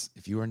comments,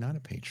 if you are not a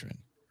patron,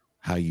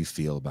 how you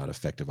feel about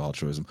effective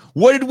altruism.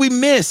 What did we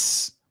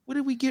miss? What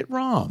did we get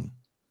wrong?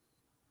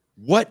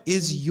 What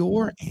is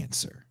your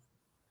answer?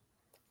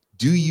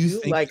 Do you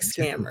think like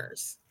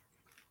scammers?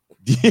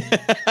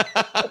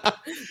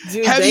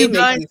 Have you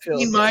guys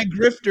seen my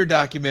grifter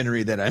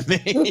documentary that I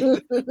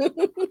made?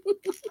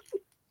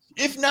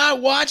 If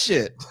not, watch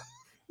it.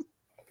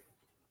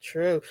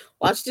 True.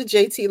 Watch the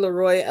JT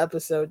Leroy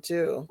episode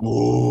too.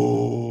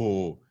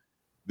 Oh,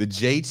 the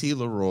JT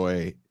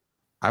Leroy.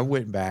 I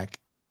went back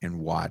and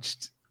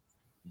watched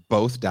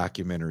both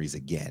documentaries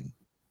again.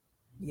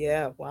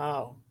 Yeah,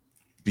 wow.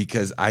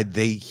 Because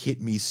they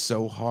hit me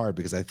so hard,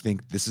 because I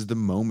think this is the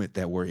moment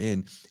that we're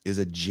in, is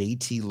a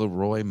JT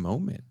Leroy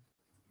moment.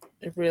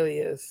 It really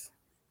is.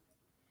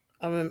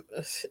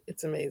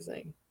 It's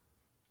amazing.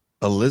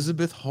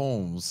 Elizabeth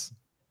Holmes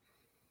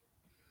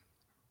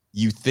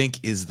you think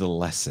is the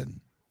lesson?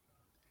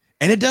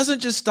 And it doesn't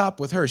just stop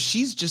with her.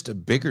 She's just a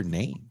bigger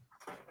name.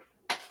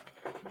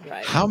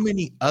 Right. How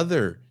many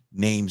other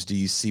names do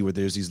you see where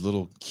there's these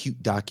little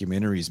cute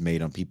documentaries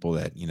made on people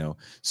that, you know,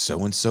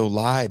 so-and-so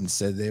lied and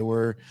said they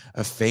were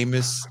a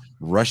famous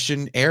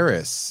Russian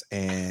heiress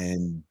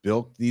and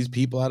bilked these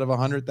people out of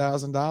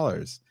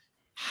 $100,000?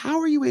 How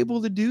are you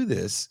able to do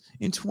this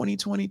in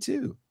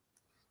 2022?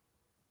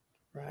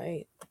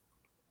 Right.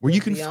 Where you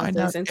can Beyond find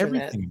out this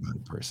internet. everything about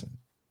a person.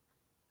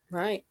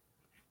 Right.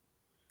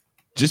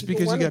 Just People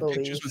because you wanna got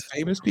pictures believe. with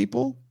famous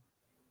people?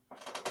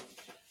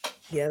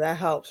 Yeah, that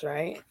helps,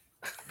 right?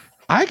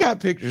 I got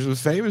pictures with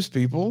famous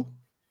people.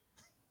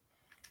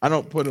 I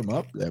don't put them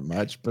up that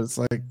much, but it's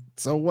like,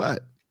 so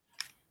what?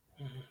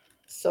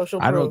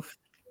 Social I don't. proof.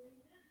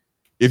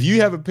 If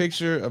you have a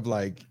picture of,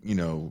 like, you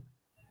know,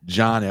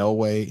 John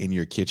Elway in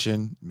your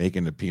kitchen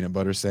making a peanut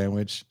butter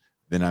sandwich,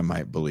 then I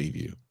might believe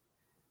you.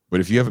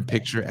 But if you have a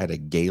picture at a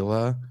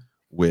gala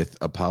with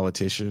a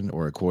politician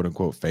or a quote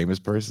unquote famous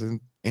person,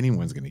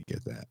 anyone's going to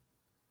get that.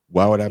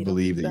 Why would I You don't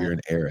believe think that you're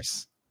that? an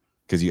heiress?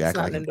 Because you It's act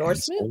not like an an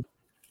endorsement?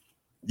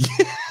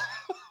 asshole? Yeah.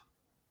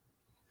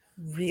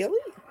 Really?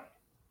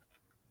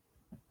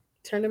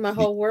 Turning my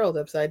whole world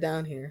upside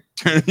down here.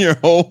 Turn your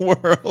whole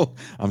world.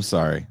 I'm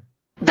sorry.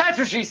 That's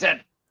what she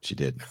said. She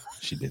did.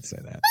 She did say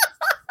that.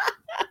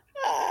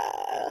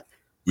 Ah,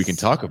 We can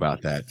talk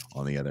about that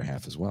on the other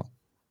half as well.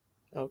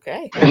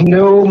 okay.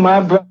 No, my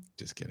brother.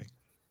 Just kidding.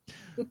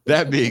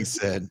 That being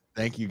said,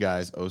 thank you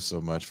guys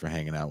so much for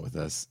hanging out with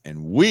us.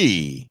 And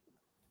we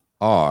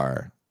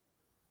are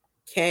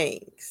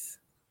Kangs.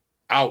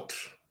 Out.